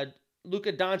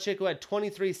Luka Doncic, who had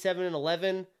 23, 7, and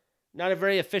 11. Not a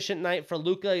very efficient night for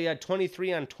Luka. He had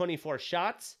 23 on 24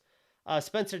 shots.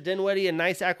 Spencer Dinwiddie, a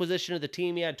nice acquisition of the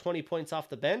team. He had 20 points off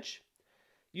the bench.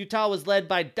 Utah was led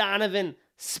by Donovan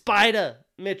Spida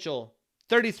Mitchell,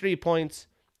 33 points.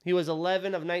 He was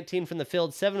 11 of 19 from the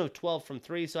field, 7 of 12 from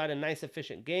 3, so had a nice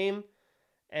efficient game.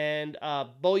 And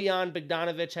Bojan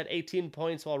Bogdanovic had 18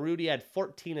 points, while Rudy had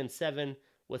 14 and 7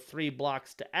 with 3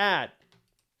 blocks to add.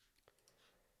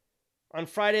 On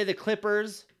Friday, the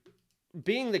Clippers,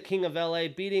 being the king of LA,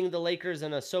 beating the Lakers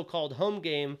in a so-called home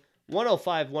game,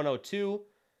 105-102.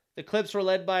 The Clips were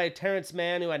led by Terrence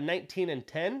Mann, who had 19 and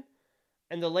 10.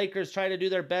 And the Lakers tried to do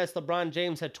their best. LeBron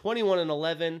James had 21 and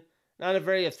 11. Not a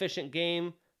very efficient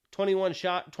game. 21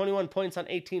 points on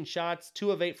 18 shots,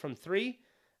 2 of 8 from 3.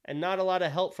 And not a lot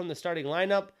of help from the starting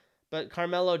lineup. But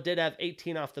Carmelo did have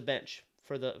 18 off the bench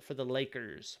for the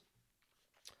Lakers.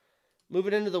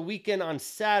 Moving into the weekend on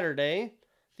Saturday,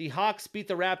 the Hawks beat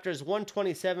the Raptors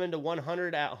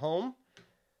 127-100 at home.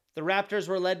 The Raptors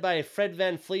were led by Fred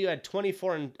VanVleet, who had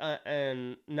 24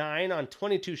 and 9 on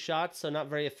 22 shots, so not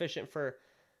very efficient for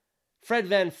Fred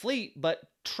VanVleet. But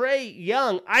Trae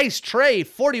Young, Ice Trae,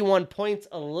 41 points,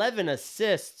 11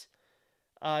 assists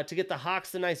to get the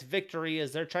Hawks a nice victory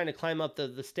as they're trying to climb up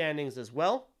the standings as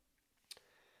well.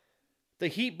 The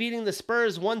Heat beating the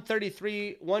Spurs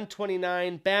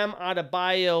 133-129. Bam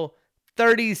Adebayo,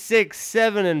 36,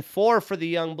 7, and 4 for the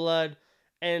young blood.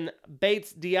 And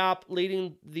Bates Diop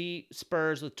leading the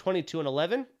Spurs with 22 and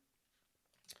 11.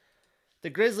 The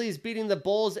Grizzlies beating the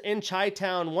Bulls in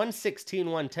Chi-Town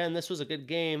 116-110. This was a good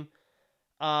game.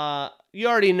 You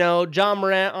already know, John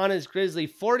Morant on his Grizzly,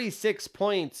 46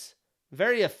 points.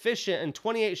 Very efficient and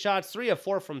 28 shots, 3 of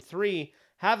 4 from 3.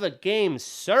 Have a game,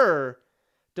 sir.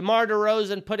 DeMar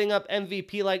DeRozan putting up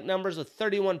MVP-like numbers with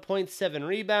 31 points, 7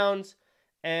 rebounds.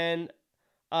 And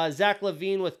Zach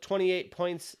LaVine with 28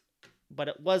 points, but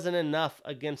it wasn't enough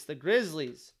against the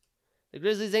Grizzlies. The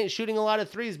Grizzlies ain't shooting a lot of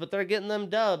threes, but they're getting them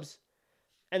dubs.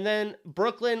 And then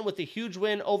Brooklyn with a huge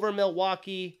win over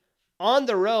Milwaukee on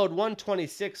the road,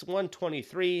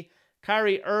 126-123.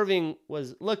 Kyrie Irving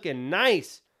was looking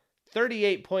nice.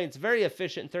 38 points, very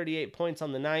efficient 38 points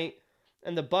on the night.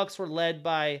 And the Bucks were led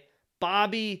by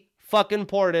Bobby fucking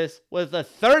Portis with a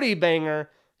 30-banger.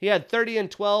 He had 30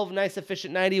 and 12, nice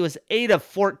efficient night. He was 8 of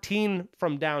 14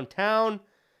 from downtown.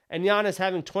 And Giannis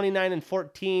having 29 and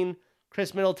 14.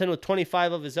 Chris Middleton with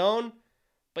 25 of his own.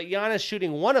 But Giannis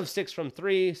shooting 1 of 6 from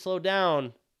 3. Slow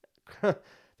down.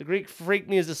 The Greek freak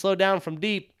needs to slow down from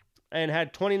deep. And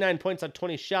had 29 points on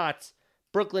 20 shots.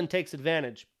 Brooklyn takes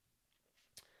advantage.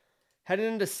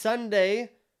 Heading into Sunday,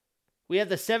 we had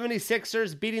the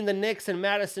 76ers beating the Knicks in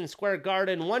Madison Square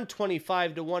Garden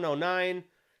 125-109.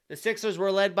 The Sixers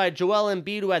were led by Joel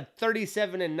Embiid, who had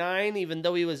 37 and 9, even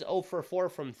though he was 0 for 4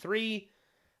 from 3.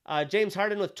 James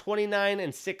Harden with 29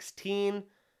 and 16.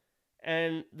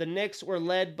 And the Knicks were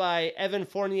led by Evan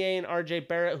Fournier and RJ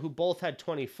Barrett, who both had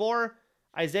 24.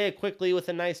 Isaiah Quickley with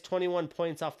a nice 21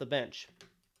 points off the bench.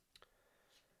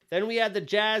 Then we had the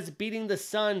Jazz beating the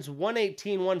Suns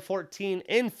 118-114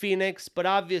 in Phoenix, but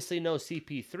obviously no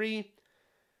CP3.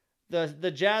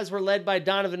 The Jazz were led by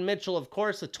Donovan Mitchell, of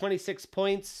course, with 26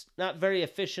 points. Not very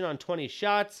efficient on 20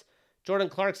 shots. Jordan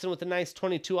Clarkson with a nice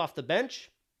 22 off the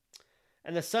bench.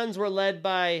 And the Suns were led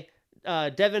by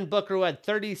Devin Booker, who had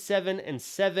 37 and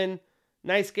 7.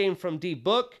 Nice game from D.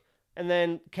 Book. And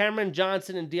then Cameron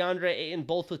Johnson and DeAndre Ayton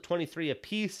both with 23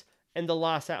 apiece, and the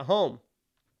loss at home.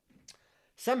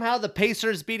 Somehow the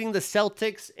Pacers beating the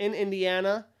Celtics in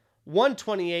Indiana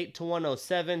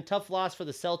 128-107. Tough loss for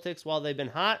the Celtics while they've been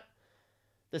hot.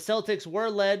 The Celtics were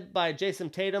led by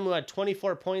Jason Tatum, who had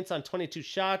 24 points on 22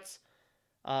 shots.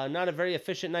 Not a very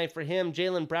efficient night for him.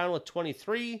 Jaylen Brown with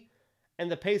 23. And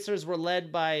the Pacers were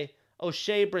led by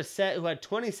O'Shea Brissett, who had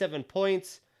 27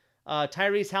 points.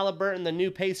 Tyrese Halliburton, the new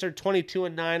Pacer, 22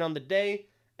 and 9 on the day.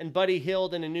 And Buddy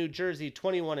Hield in a New Jersey,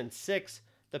 21 and 6.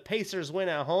 The Pacers win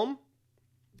at home.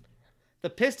 The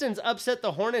Pistons upset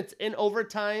the Hornets in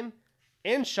overtime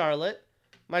in Charlotte.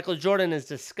 Michael Jordan is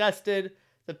disgusted.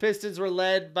 The Pistons were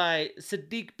led by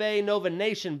Sadiq Bey, Nova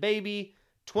Nation baby,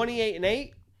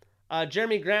 28-8.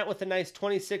 Jeremy Grant with a nice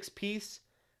 26 piece.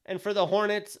 And for the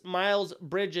Hornets, Miles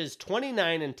Bridges,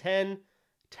 29-10.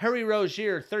 Terry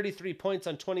Rozier, 33 points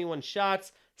on 21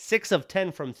 shots, 6 of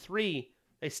 10 from 3.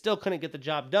 They still couldn't get the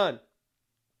job done.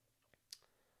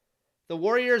 The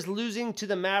Warriors losing to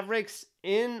the Mavericks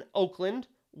in Oakland,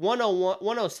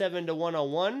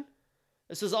 107-101.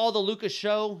 This was all the Lucas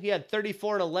show. He had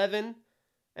 34-11.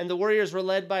 And the Warriors were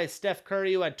led by Steph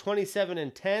Curry, who had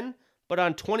 27-10. But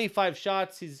on 25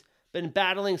 shots, he's been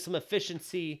battling some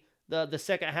efficiency the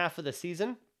second half of the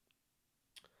season.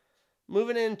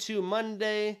 Moving into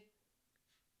Monday,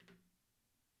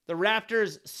 the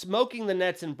Raptors smoking the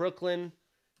Nets in Brooklyn.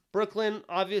 Brooklyn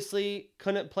obviously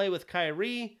couldn't play with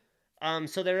Kyrie,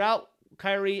 so they're out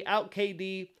Kyrie, out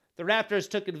KD. The Raptors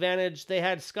took advantage. They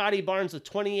had Scotty Barnes with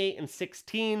 28 and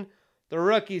 16. The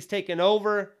rookies taking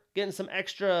over, getting some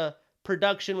extra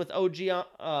production with OG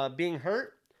being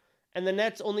hurt. And the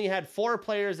Nets only had 4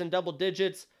 players in double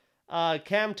digits.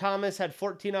 Cam Thomas had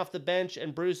 14 off the bench,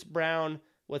 and Bruce Brown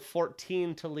with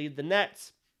 14 to lead the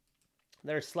Nets.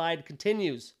 Their slide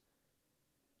continues.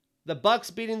 The Bucks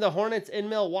beating the Hornets in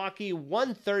Milwaukee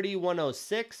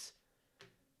 130-106.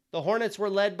 The Hornets were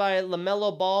led by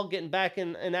LaMelo Ball getting back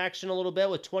in action a little bit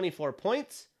with 24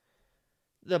 points.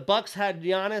 The Bucks had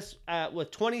Giannis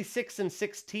with 26 and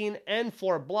 16 and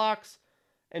 4 blocks.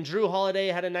 And Drew Holiday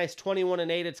had a nice 21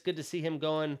 and 8. It's good to see him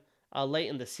going late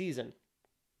in the season.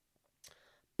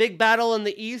 Big battle in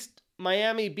the East.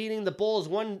 Miami beating the Bulls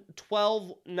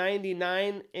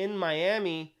 112-99 in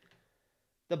Miami.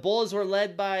 The Bulls were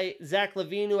led by Zach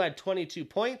LaVine, who had 22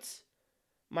 points.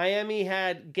 Miami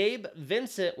had Gabe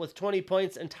Vincent with 20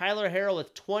 points and Tyler Herro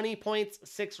with 20 points,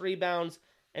 6 rebounds,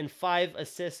 and 5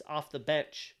 assists off the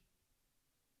bench.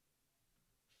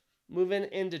 Moving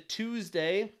into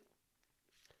Tuesday,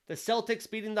 the Celtics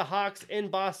beating the Hawks in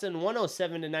Boston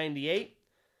 107-98.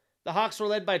 The Hawks were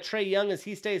led by Trae Young as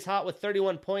he stays hot with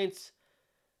 31 points.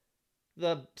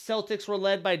 The Celtics were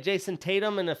led by Jason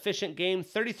Tatum, an efficient game,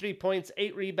 33 points,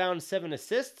 8 rebounds, 7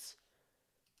 assists.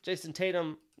 Jason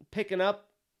Tatum picking up,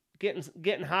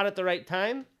 getting hot at the right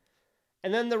time.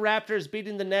 And then the Raptors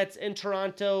beating the Nets in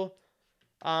Toronto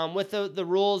with the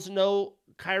rules, no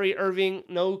Kyrie Irving,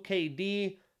 no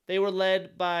KD. They were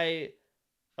led by,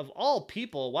 of all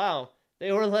people,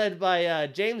 they were led by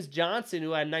James Johnson,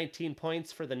 who had 19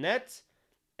 points for the Nets.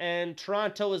 And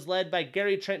Toronto was led by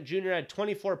Gary Trent Jr., had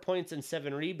 24 points and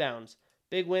 7 rebounds.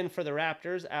 Big win for the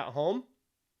Raptors at home.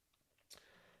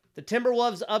 The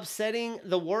Timberwolves upsetting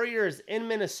the Warriors in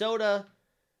Minnesota.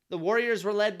 The Warriors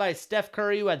were led by Steph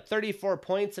Curry, who had 34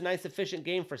 points, a nice efficient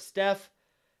game for Steph.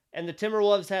 And the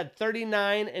Timberwolves had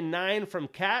 39 and 9 from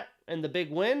Cat and the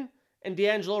big win. And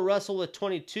D'Angelo Russell with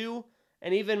 22.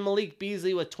 And even Malik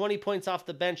Beasley with 20 points off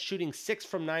the bench, shooting 6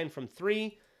 from 9 from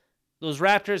 3. Those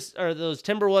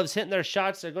Timberwolves hitting their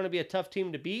shots, they're going to be a tough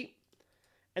team to beat.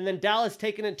 And then Dallas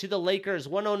taking it to the Lakers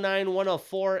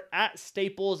 109-104 at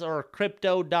Staples or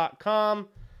Crypto.com.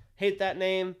 Hate that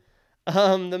name.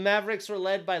 The Mavericks were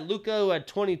led by Luka, who had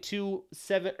 22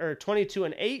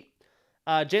 and 8.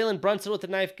 Jalen Brunson with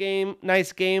a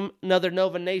nice game. Another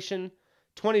Nova Nation,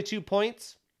 22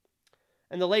 points.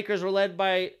 And the Lakers were led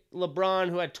by LeBron,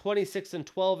 who had 26 and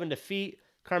 12 in defeat.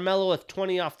 Carmelo with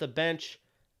 20 off the bench.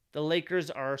 The Lakers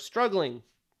are struggling.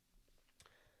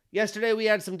 Yesterday we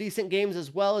had some decent games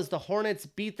as well as the Hornets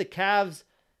beat the Cavs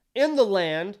in the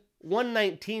land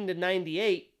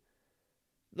 119-98.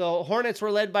 The Hornets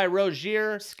were led by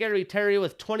Rozier, Scary Terry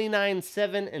with 29,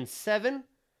 7, and 7.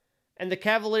 And the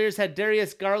Cavaliers had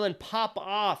Darius Garland pop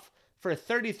off for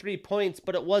 33 points,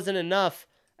 but it wasn't enough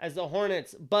as the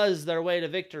Hornets buzzed their way to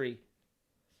victory.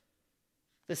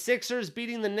 The Sixers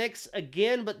beating the Knicks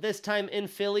again, but this time in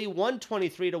Philly,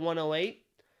 123-108.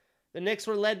 The Knicks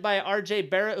were led by RJ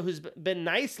Barrett, who's been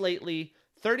nice lately.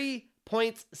 30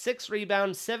 points, 6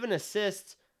 rebounds, 7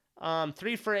 assists,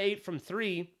 3 for 8 from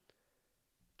 3.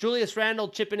 Julius Randle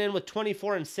chipping in with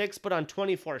 24 and 6, but on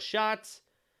 24 shots.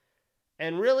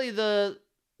 And really the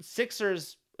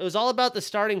Sixers, it was all about the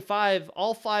starting 5,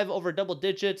 all 5 over double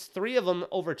digits, 3 of them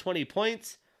over 20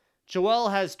 points. Joel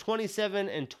has 27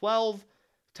 and 12.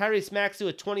 Tyrese Maxey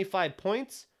with 25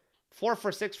 points, 4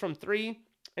 for 6 from 3,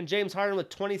 and James Harden with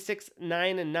 26,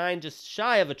 9, and 9, just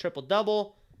shy of a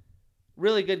triple-double.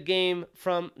 Really good game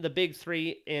from the big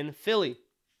 3 in Philly.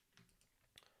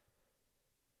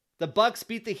 The Bucks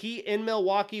beat the Heat in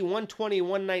Milwaukee,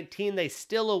 120-119. They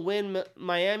still a win.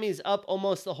 Miami's up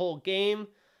almost the whole game,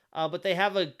 but they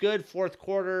have a good fourth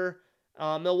quarter.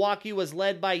 Milwaukee was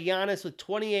led by Giannis with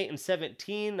 28 and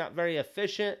 17, not very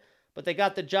efficient. but they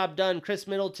got the job done. Chris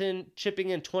Middleton chipping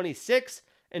in 26,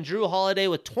 and Drew Holiday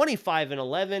with 25 and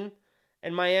 11.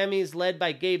 And Miami's led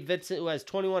by Gabe Vincent, who has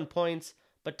 21 points.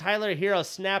 But Tyler Hero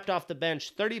snapped off the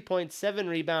bench, 30 points, 7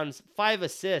 rebounds, 5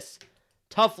 assists.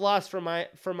 Tough loss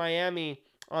for Miami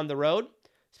on the road,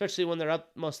 especially when they're up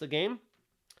most of the game.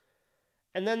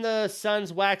 And then the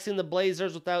Suns waxing the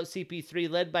Blazers without CP3,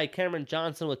 led by Cameron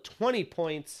Johnson with 20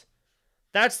 points.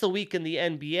 That's the week in the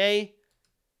NBA.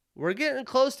 We're getting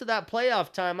close to that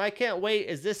playoff time. I can't wait,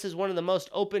 as this is one of the most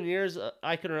open years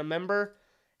I can remember.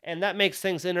 And that makes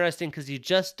things interesting because you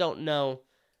just don't know.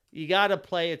 You got to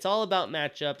play. It's all about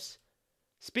matchups.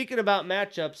 Speaking about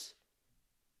matchups,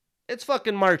 it's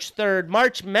fucking March 3rd.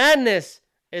 March Madness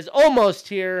is almost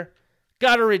here.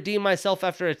 Got to redeem myself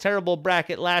after a terrible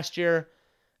bracket last year.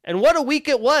 And what a week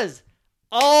it was.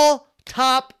 All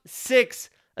top 6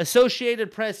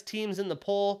 Associated Press teams in the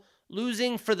poll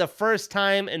losing for the first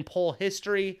time in poll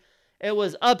history. It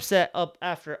was upset up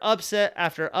after upset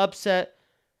after upset.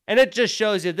 And it just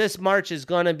shows you this March is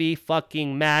going to be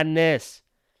fucking madness.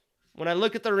 When I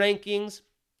look at the rankings,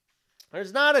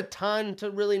 there's not a ton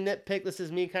to really nitpick. This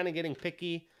is me kind of getting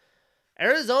picky.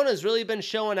 Arizona's really been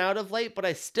showing out of late, but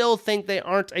I still think they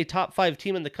aren't a top 5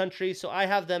 team in the country, so I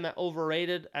have them at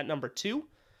overrated at number 2.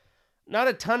 Not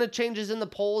a ton of changes in the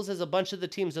polls as a bunch of the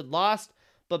teams had lost,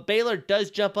 but Baylor does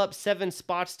jump up 7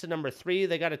 spots to number 3.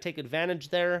 They got to take advantage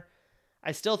there.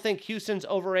 I still think Houston's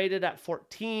overrated at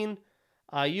 14.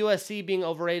 USC being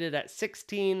overrated at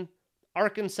 16.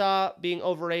 Arkansas being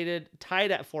overrated,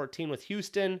 tied at 14 with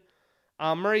Houston.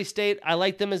 Murray State, I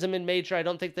like them as a mid-major. I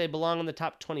don't think they belong in the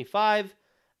top 25.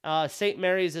 St.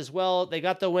 Mary's as well. They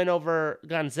got the win over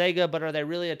Gonzaga, but are they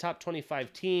really a top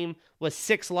 25 team with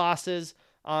 6 losses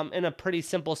in a pretty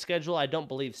simple schedule? I don't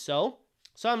believe so.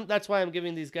 So that's why I'm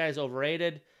giving these guys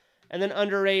overrated. And then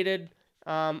underrated,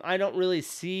 I don't really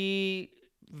see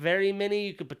very many.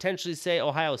 You could potentially say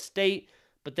Ohio State,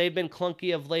 but they've been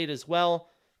clunky of late as well.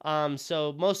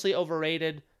 So mostly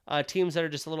overrated. Teams that are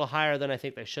just a little higher than I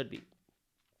think they should be.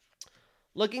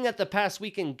 Looking at the past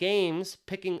weekend games,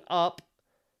 picking up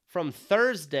from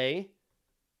Thursday,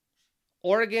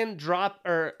 Oregon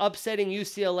upsetting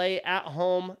UCLA at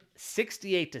home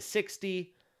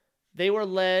 68-60. They were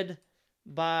led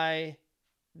by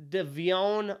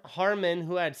De'Vion Harmon,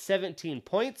 who had 17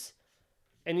 points.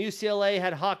 And UCLA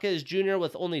had Hawkes Jr.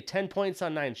 with only 10 points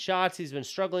on 9 shots. He's been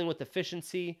struggling with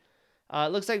efficiency.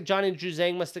 It looks like Johnny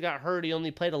Juzang must have got hurt. He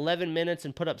only played 11 minutes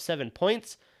and put up 7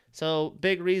 points. So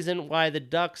big reason why the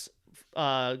Ducks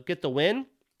get the win.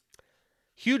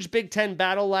 Huge Big Ten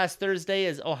battle last Thursday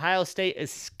as Ohio State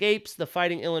escapes the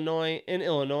Fighting Illinois in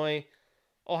Illinois.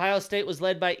 Ohio State was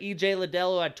led by E.J.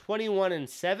 Liddell, who had 21 and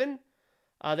 7.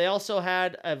 They also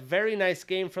had a very nice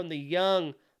game from the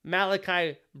young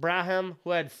Malachi Branham, who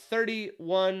had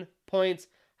 31 points.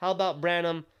 How about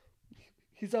Branham?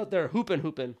 He's out there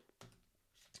hooping.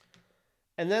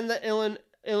 And then the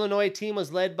Illinois team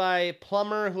was led by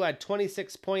Plummer, who had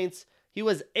 26 points. He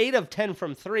was 8 of 10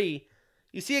 from 3.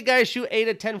 You see a guy shoot 8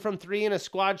 of 10 from 3 and a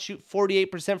squad shoot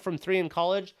 48% from 3 in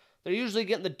college, they're usually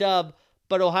getting the dub,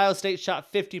 but Ohio State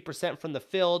shot 50% from the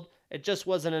field. It just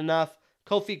wasn't enough.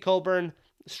 Kofi Cockburn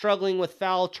struggling with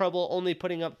foul trouble, only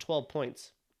putting up 12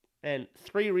 points and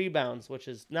 3 rebounds, which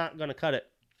is not going to cut it.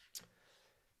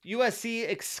 USC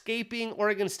escaping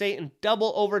Oregon State in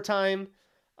double overtime.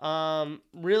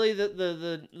 Really,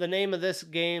 the name of this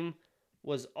game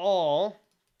was all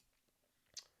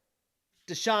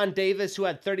Deshaun Davis, who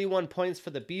had 31 points for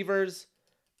the Beavers,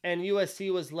 and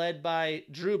USC was led by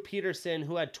Drew Peterson,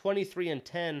 who had 23 and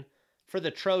 10 for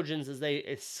the Trojans as they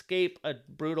escape a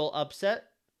brutal upset.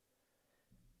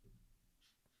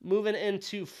 Moving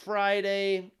into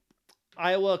Friday,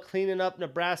 Iowa cleaning up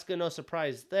Nebraska, no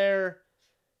surprise there.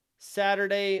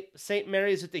 Saturday, St.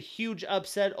 Mary's with a huge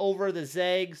upset over the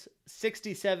Zags,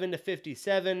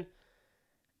 67-57.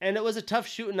 And it was a tough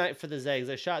shooting night for the Zags.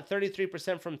 They shot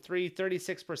 33% from 3,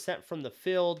 36% from the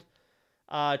field.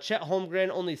 Chet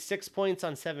Holmgren only 6 points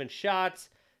on 7 shots.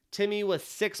 Timmy with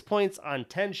 6 points on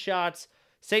 10 shots.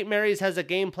 St. Mary's has a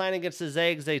game plan against the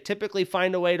Zags. They typically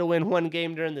find a way to win one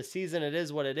game during the season. It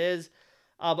is what it is.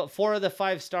 But 4 of the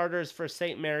 5 starters for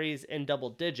St. Mary's in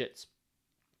double digits.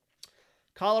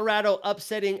 Colorado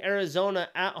upsetting Arizona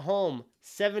at home,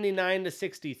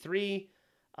 79-63.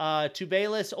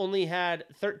 Tubelis only had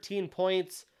 13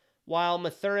 points, while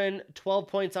Mathurin 12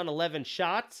 points on 11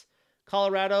 shots.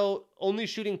 Colorado only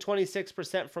shooting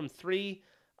 26% from 3,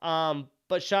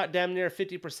 but shot damn near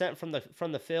 50%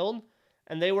 from the field.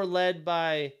 And they were led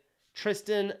by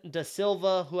Tristan Da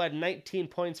Silva, who had 19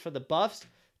 points for the Buffs.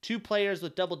 2 players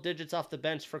with double digits off the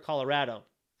bench for Colorado.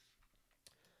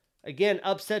 Again,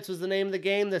 upsets was the name of the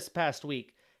game this past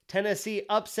week. Tennessee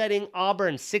upsetting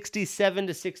Auburn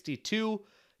 67-62.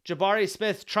 Jabari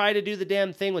Smith tried to do the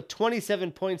damn thing with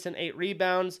 27 points and 8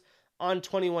 rebounds on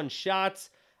 21 shots,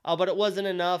 but it wasn't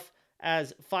enough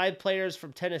as 5 players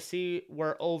from Tennessee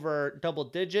were over double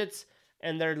digits,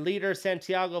 and their leader,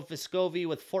 Santiago Vescovi,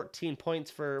 with 14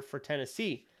 points for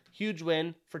Tennessee. Huge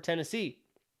win for Tennessee.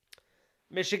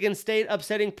 Michigan State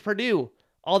upsetting Purdue.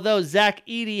 Although Zach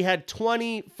Edey had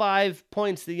 25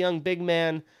 points, the young big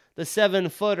man, the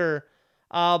 7-footer,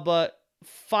 but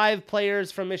 5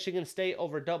 players from Michigan State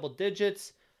over double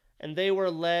digits, and they were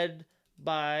led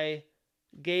by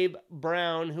Gabe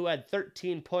Brown, who had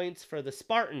 13 points for the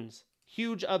Spartans.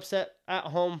 Huge upset at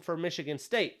home for Michigan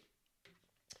State.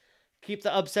 Keep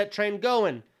the upset train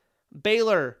going.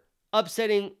 Baylor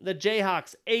upsetting the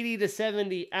Jayhawks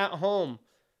 80-70 at home.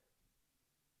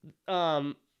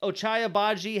 Ochai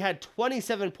Agbaji had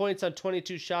 27 points on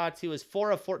 22 shots. He was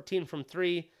 4 of 14 from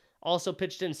 3. Also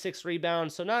pitched in 6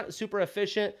 rebounds. So not super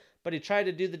efficient, but he tried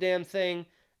to do the damn thing.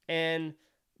 And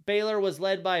Baylor was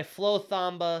led by Flo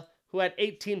Thamba, who had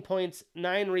 18 points,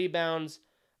 9 rebounds.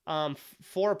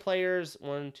 4 players,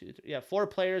 4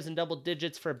 players in double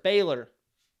digits for Baylor.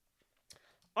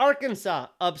 Arkansas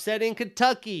upsetting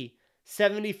Kentucky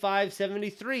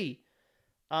 75-73.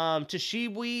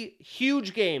 Tshiebwe,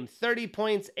 huge game, 30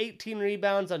 points, 18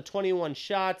 rebounds on 21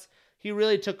 shots. He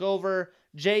really took over.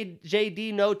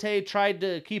 JD Notae tried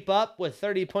to keep up with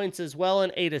 30 points as well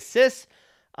and 8 assists.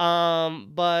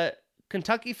 But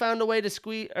Kentucky found a way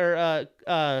to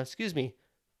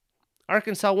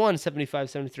Arkansas won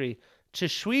 75-73.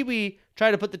 Tshiebwe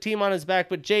tried to put the team on his back,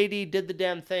 but JD did the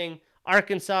damn thing.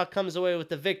 Arkansas comes away with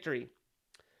the victory.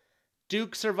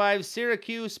 Duke survives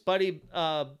Syracuse. Buddy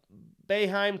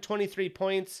Boeheim, 23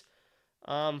 points.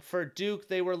 For Duke,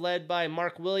 they were led by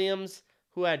Mark Williams,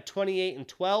 who had 28 and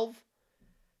 12.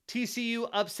 TCU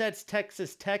upsets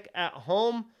Texas Tech at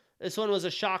home. This one was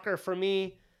a shocker for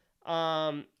me,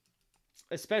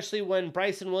 especially when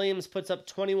Bryson Williams puts up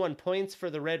 21 points for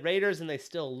the Red Raiders and they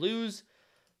still lose.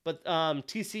 But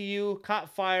TCU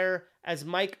caught fire as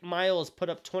Mike Miles put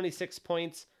up 26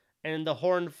 points, and the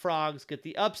Horned Frogs get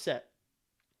the upset.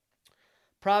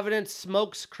 Providence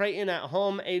smokes Creighton at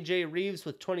home. AJ Reeves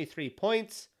with 23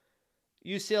 points.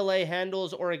 UCLA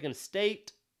handles Oregon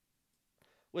State.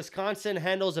 Wisconsin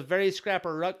handles a very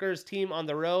scrapper Rutgers team on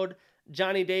the road.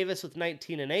 Johnny Davis with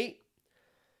 19 and 8.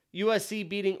 USC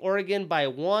beating Oregon by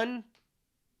 1.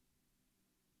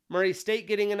 Murray State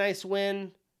getting a nice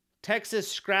win.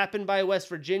 Texas scrapping by West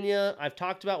Virginia. I've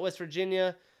talked about West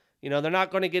Virginia. You know, they're not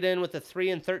going to get in with a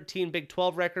 3-13 Big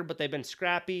 12 record, but they've been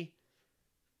scrappy.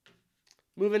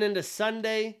 Moving into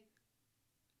Sunday,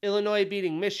 Illinois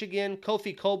beating Michigan.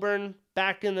 Kofi Cockburn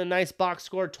back in the nice box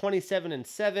score,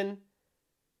 27-7.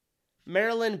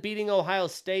 Maryland beating Ohio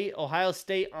State. Ohio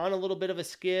State on a little bit of a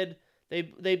skid.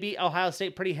 They beat Ohio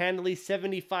State pretty handily,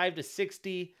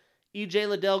 75-60. EJ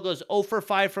Liddell goes 0 for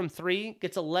 5 from 3,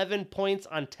 gets 11 points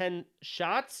on 10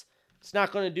 shots. It's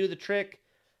not going to do the trick.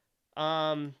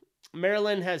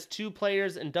 Maryland has 2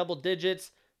 players in double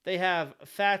digits. They have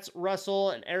Fats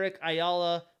Russell and Eric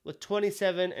Ayala with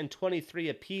 27 and 23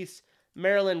 apiece.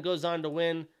 Maryland goes on to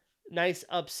win. Nice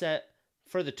upset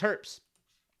for the Terps.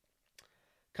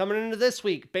 Coming into this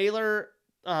week, Baylor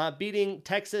beating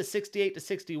Texas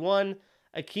 68-61.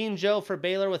 Akeem Joe for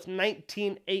Baylor with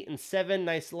 19, 8, and 7.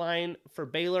 Nice line for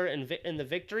Baylor in the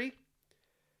victory.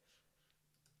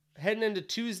 Heading into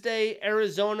Tuesday,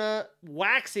 Arizona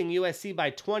waxing USC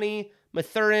by 20.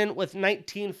 Mathurin with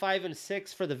 19, 5, and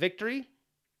 6 for the victory.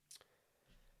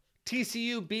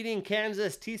 TCU beating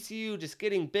Kansas. TCU just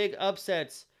getting big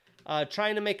upsets,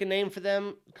 trying to make a name for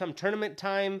them come tournament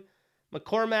time.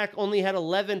 McCormack only had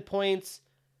 11 points.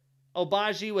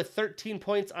 Agbaji with 13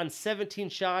 points on 17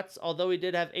 shots, although he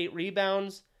did have 8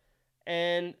 rebounds.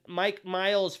 And Mike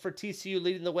Miles for TCU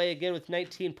leading the way again with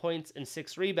 19 points and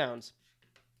 6 rebounds.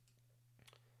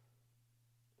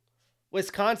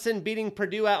 Wisconsin beating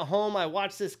Purdue at home. I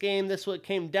watched this game. This one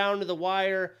came down to the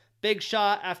wire. Big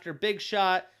shot after big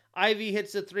shot. Ivy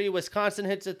hits a 3. Wisconsin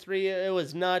hits a 3. It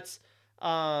was nuts.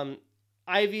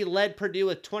 Ivy led Purdue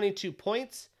with 22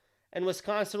 points. And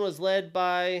Wisconsin was led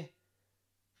by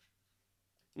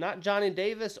not Johnny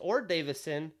Davis or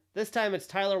Davison. This time it's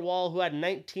Tyler Wall, who had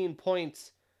 19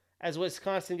 points as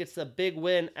Wisconsin gets the big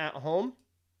win at home.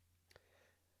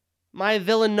 My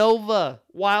Villanova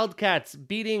Wildcats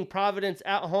beating Providence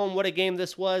at home. What a game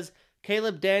this was.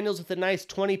 Caleb Daniels with a nice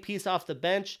 20-piece off the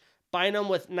bench. Bynum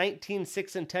with 19,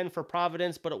 6, and 10 for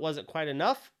Providence, but it wasn't quite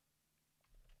enough.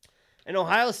 And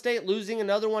Ohio State losing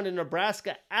another one to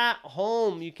Nebraska at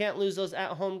home. You can't lose those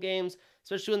at-home games,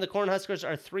 especially when the Cornhuskers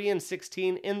are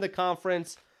 3-16 in the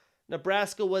conference.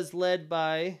 Nebraska was led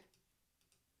by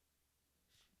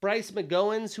Bryce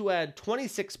McGowens, who had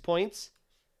 26 points.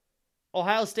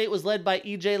 Ohio State was led by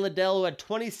E.J. Liddell, who had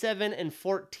 27 and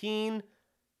 14.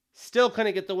 Still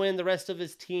couldn't get the win. The rest of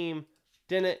his team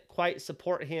didn't quite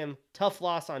support him. Tough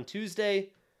loss on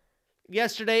Tuesday.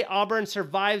 Yesterday, Auburn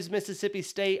survives Mississippi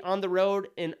State on the road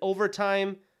in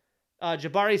overtime.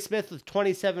 Jabari Smith with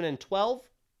 27 and 12.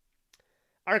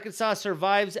 Arkansas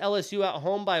survives LSU at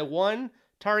home by 1.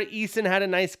 Tari Eason had a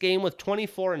nice game with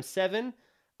 24 and 7.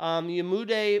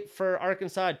 Yamude for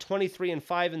Arkansas had 23 and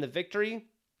 5 in the victory.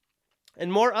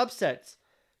 And more upsets.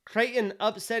 Creighton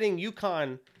upsetting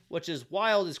UConn, which is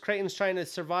wild as Creighton's trying to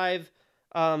survive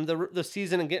the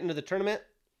season and get into the tournament.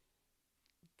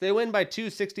 They win by 2,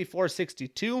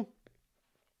 64-62.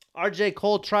 RJ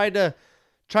Cole tried to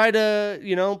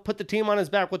put the team on his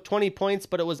back with 20 points,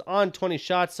 but it was on 20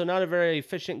 shots, so not a very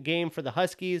efficient game for the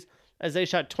Huskies as they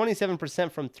shot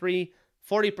 27% from 3,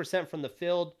 40% from the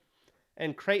field.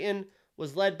 And Creighton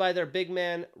was led by their big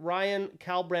man, Ryan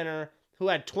Kalbrenner, who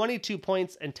had 22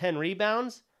 points and 10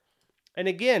 rebounds. And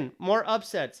again, more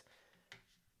upsets.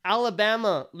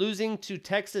 Alabama losing to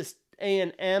Texas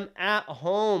A&M at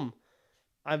home.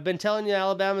 I've been telling you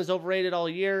Alabama's overrated all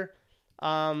year.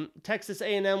 Texas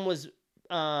A&M was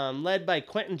led by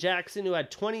Quentin Jackson, who had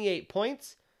 28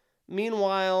 points.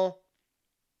 Meanwhile,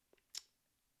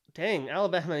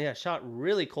 Alabama, shot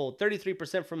really cold.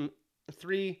 33% from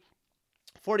 3,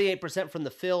 48% from the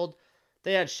field.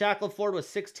 They had Shackelford with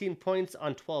 16 points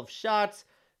on 12 shots.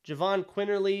 Javon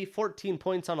Quinterly, 14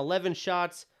 points on 11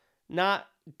 shots. Not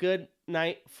good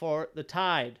night for the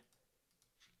Tide.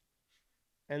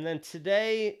 And then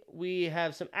today we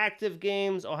have some active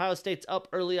games. Ohio State's up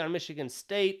early on Michigan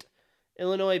State.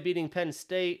 Illinois beating Penn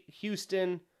State.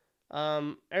 Houston.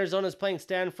 Arizona's playing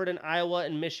Stanford and Iowa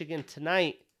and Michigan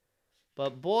tonight.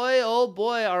 But boy, oh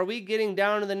boy, are we getting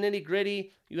down to the nitty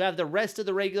gritty. You have the rest of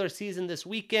the regular season this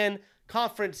weekend.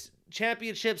 Conference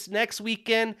championships next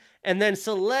weekend. And then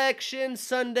Selection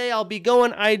Sunday. I'll be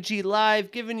going IG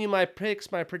Live, giving you my picks,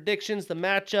 my predictions, the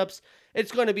matchups.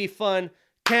 It's going to be fun.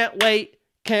 Can't wait.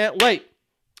 Can't wait.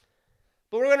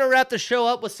 But we're going to wrap the show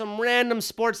up with some random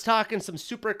sports talk and some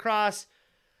Supercross.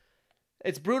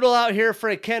 It's brutal out here for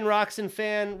a Ken Roczen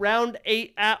fan. Round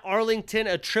 8 at Arlington,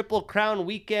 a Triple Crown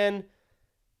weekend.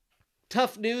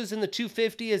 Tough news in the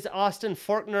 250 as Austin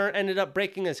Forkner ended up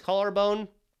breaking his collarbone.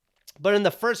 But in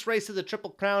the first race of the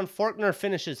Triple Crown, Forkner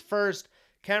finishes first,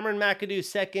 Cameron McAdoo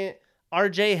second,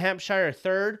 RJ Hampshire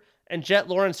third, and Jet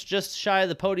Lawrence just shy of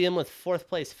the podium with fourth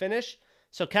place finish.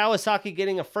 So Kawasaki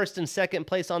getting a first and second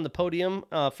place on the podium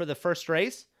for the first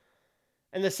race.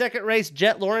 In the second race,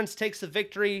 Jet Lawrence takes the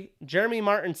victory. Jeremy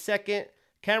Martin second.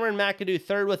 Cameron McAdoo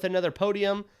third with another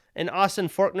podium. And Austin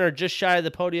Forkner just shy of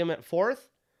the podium at fourth.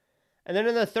 And then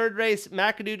in the third race,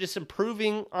 McAdoo just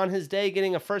improving on his day,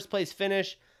 getting a first place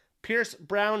finish. Pierce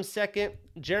Brown second.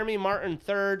 Jeremy Martin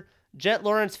third. Jet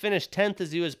Lawrence finished 10th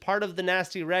as he was part of the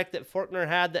nasty wreck that Forkner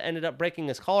had that ended up breaking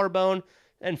his collarbone.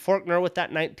 And Forkner with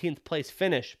that 19th place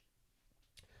finish.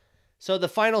 So the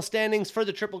final standings for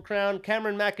the Triple Crown,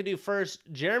 Cameron McAdoo first,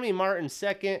 Jeremy Martin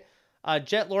second,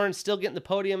 Jet Lawrence still getting the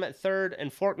podium at third, and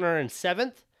Forkner in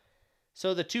seventh.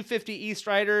 So the 250 East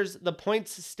Riders, the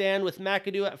points stand with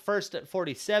McAdoo at first at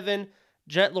 47.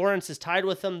 Jet Lawrence is tied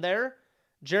with them there.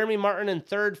 Jeremy Martin in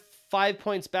third, 5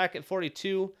 points back at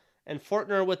 42. And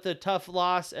Forkner with the tough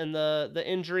loss and the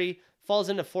injury falls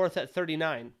into fourth at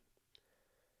 39.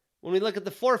 When we look at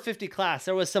the 450 class,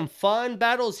 there was some fun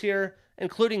battles here,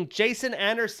 including Jason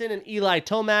Anderson and Eli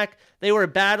Tomac. They were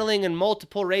battling in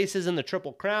multiple races in the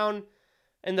Triple Crown.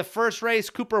 In the first race,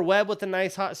 Cooper Webb with a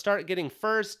nice hot start getting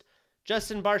first.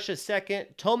 Justin Barsha second.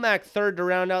 Tomac third to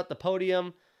round out the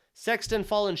podium. Sexton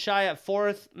falling shy at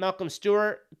fourth. Malcolm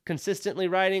Stewart consistently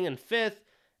riding in fifth.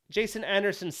 Jason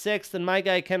Anderson sixth. And my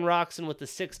guy Ken Roczen with the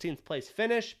 16th place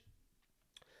finish.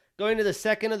 Going to the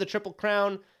second of the Triple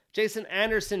Crown, Jason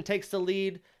Anderson takes the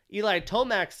lead. Eli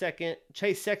Tomac second.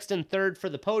 Chase Sexton third for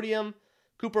the podium.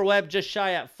 Cooper Webb just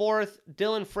shy at fourth.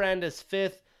 Dylan Ferrandis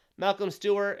fifth. Malcolm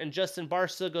Stewart and Justin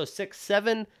Barsha go 6,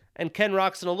 7. And Ken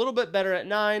Roczen a little bit better at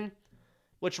 9.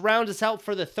 Which rounds us out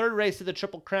for the third race of the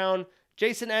Triple Crown.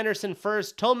 Jason Anderson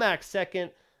first. Tomac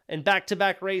second. And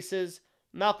back-to-back races.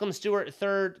 Malcolm Stewart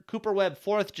third. Cooper Webb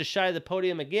fourth, just shy of the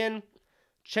podium again.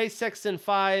 Chase Sexton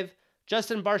 5.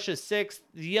 Justin Barsha 6th,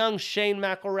 the young Shane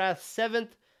McElrath 7th,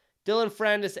 Dylan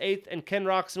Ferrandis 8th, and Ken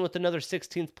Roczen with another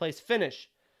 16th place finish.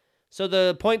 So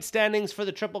the point standings for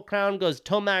the Triple Crown goes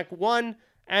Tomac 1,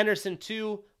 Anderson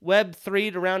 2, Webb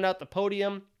 3 to round out the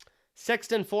podium.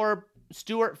 Sexton 4,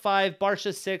 Stewart 5,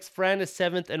 Barcia 6, Ferrandis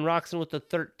 7th, and Roczen with the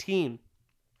 13.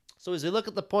 So as we look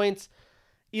at the points,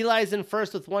 Eli's in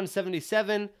first with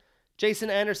 177. Jason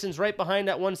Anderson's right behind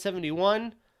at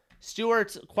 171.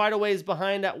 Stewart's quite a ways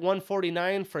behind at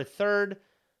 149 for third.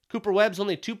 Cooper Webb's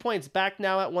only 2 points back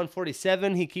now at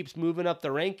 147. He keeps moving up the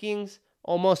rankings,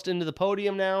 almost into the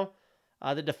podium now.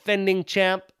 The defending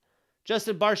champ.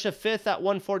 Justin Barcia 5th at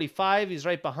 145. He's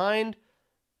right behind.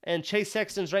 And Chase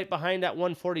Sexton's right behind at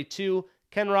 142.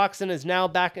 Ken Roczen is now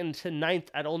back into 9th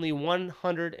at only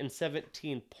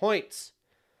 117 points.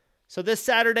 So this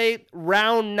Saturday,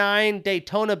 round 9,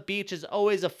 Daytona Beach is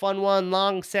always a fun one.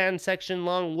 Long sand section,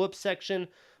 long whoop section.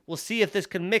 We'll see if this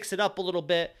can mix it up a little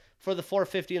bit for the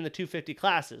 450 and the 250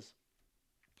 classes.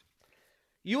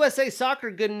 USA Soccer,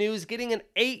 good news, getting an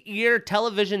 8-year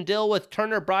television deal with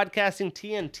Turner Broadcasting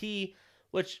TNT,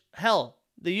 which, hell,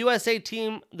 the USA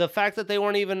team, the fact that they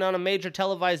weren't even on a major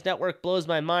televised network blows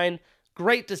my mind.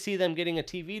 Great to see them getting a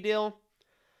TV deal.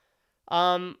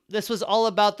 This was all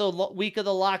about the week of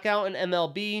the lockout in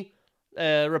MLB.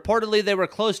 Reportedly, they were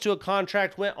close to a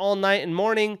contract, went all night and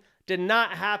morning. Did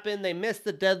not happen. They missed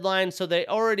the deadline, so they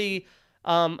already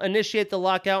initiate the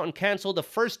lockout and cancel the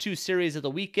first 2 series of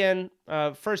the weekend,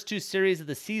 first 2 series of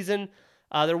the season.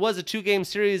 There was a 2-game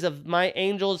series of my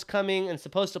Angels coming and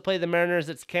supposed to play the Mariners.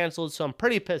 It's canceled, so I'm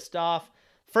pretty pissed off.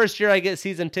 First year I get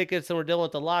season tickets, and we're dealing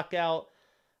with the lockout.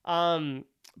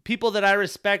 People that I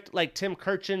respect, like Tim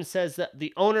Kirchin, says that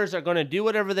the owners are going to do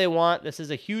whatever they want. This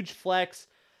is a huge flex,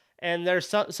 and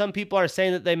there's some people are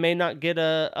saying that they may not get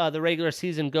the regular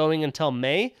season going until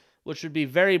May, which would be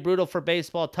very brutal for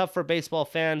baseball, tough for baseball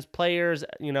fans, players.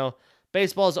 You know,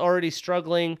 baseball is already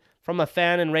struggling from a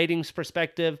fan and ratings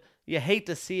perspective. You hate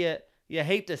to see it. You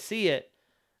hate to see it.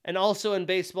 And also in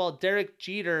baseball, Derek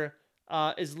Jeter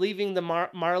is leaving the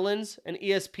Marlins, and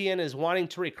ESPN is wanting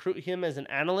to recruit him as an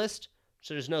analyst.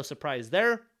 So there's no surprise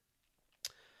there.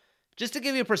 Just to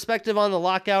give you a perspective on the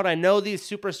lockout, I know these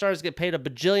superstars get paid $1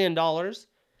 bajillion,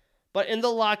 but in the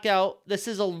lockout, this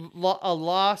is a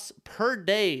loss per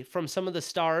day from some of the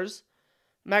stars.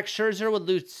 Max Scherzer would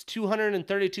lose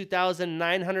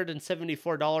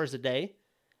 $232,974 a day.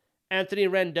 Anthony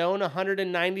Rendon,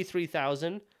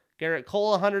 $193,000. Garrett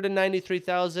Cole,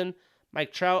 $193,000.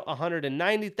 Mike Trout,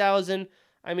 $190,000.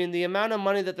 I mean, the amount of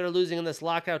money that they're losing in this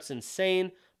lockout's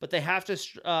insane, but they have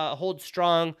to hold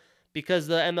strong because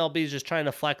the MLB is just trying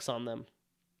to flex on them.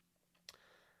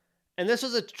 And this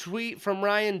was a tweet from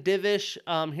Ryan Divish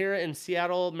here in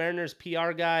Seattle, Mariners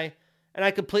PR guy, and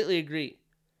I completely agree.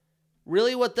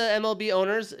 Really what the MLB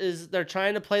owners is, they're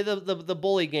trying to play the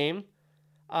bully game.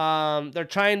 They're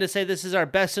trying to say this is our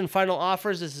best and final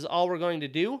offers. This is all we're going to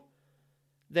do.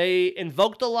 They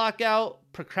invoked the lockout,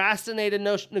 procrastinated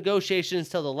negotiations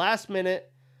till the last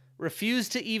minute,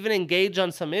 refused to even engage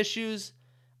on some issues,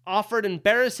 offered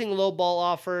embarrassing lowball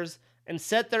offers, and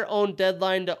set their own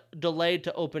deadline delayed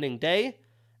to opening day,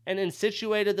 and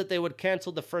insinuated that they would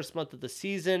cancel the first month of the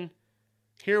season.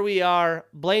 Here we are.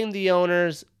 Blame the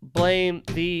owners. Blame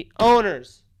the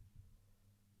owners.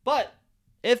 But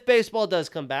if baseball does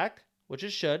come back, which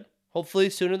it should, hopefully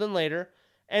sooner than later,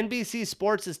 NBC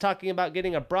Sports is talking about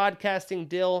getting a broadcasting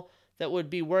deal that would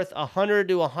be worth $100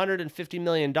 to $150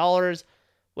 million,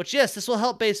 which, yes, this will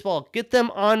help baseball. Get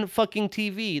them on fucking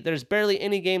TV. There's barely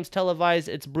any games televised.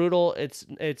 It's brutal. It's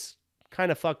kind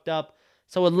of fucked up.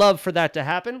 So I would love for that to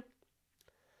happen.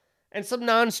 And some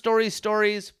non-story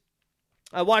stories.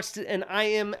 I watched an I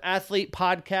Am Athlete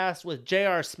podcast with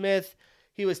J.R. Smith.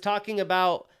 He was talking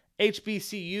about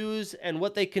HBCUs and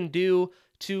what they can do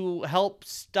to help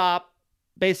stop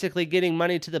basically getting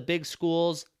money to the big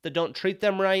schools that don't treat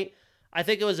them right. I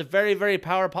think it was a very, very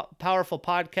powerful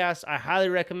podcast. I highly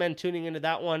recommend tuning into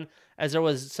that one, as there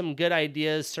was some good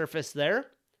ideas surfaced there.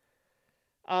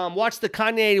 Watch the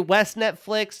Kanye West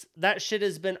Netflix. That shit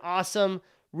has been awesome.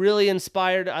 Really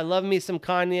inspired. I love me some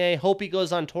Kanye. Hope he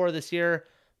goes on tour this year.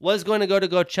 Was going to go to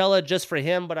Coachella just for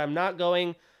him, but I'm not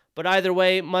going. But either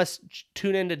way, must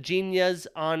tune into Genius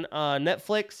on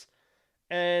Netflix.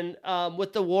 And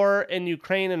with the war in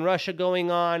Ukraine and Russia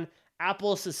going on,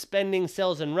 Apple suspending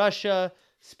sales in Russia,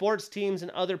 sports teams and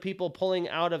other people pulling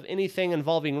out of anything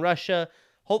involving Russia.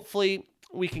 Hopefully,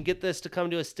 we can get this to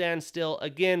come to a standstill.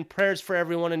 Again, prayers for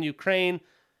everyone in Ukraine.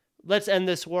 Let's end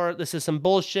this war. This is some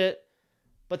bullshit.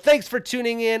 But thanks for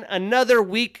tuning in. Another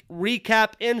week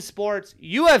recap in sports.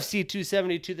 UFC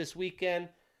 272 this weekend.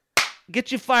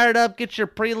 Get you fired up. Get your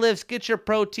pre-lifts. Get your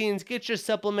proteins. Get your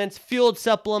supplements.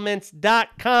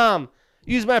 FueledSupplements.com.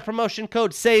 Use my promotion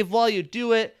code SAVE while you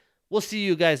do it. We'll see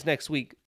you guys next week.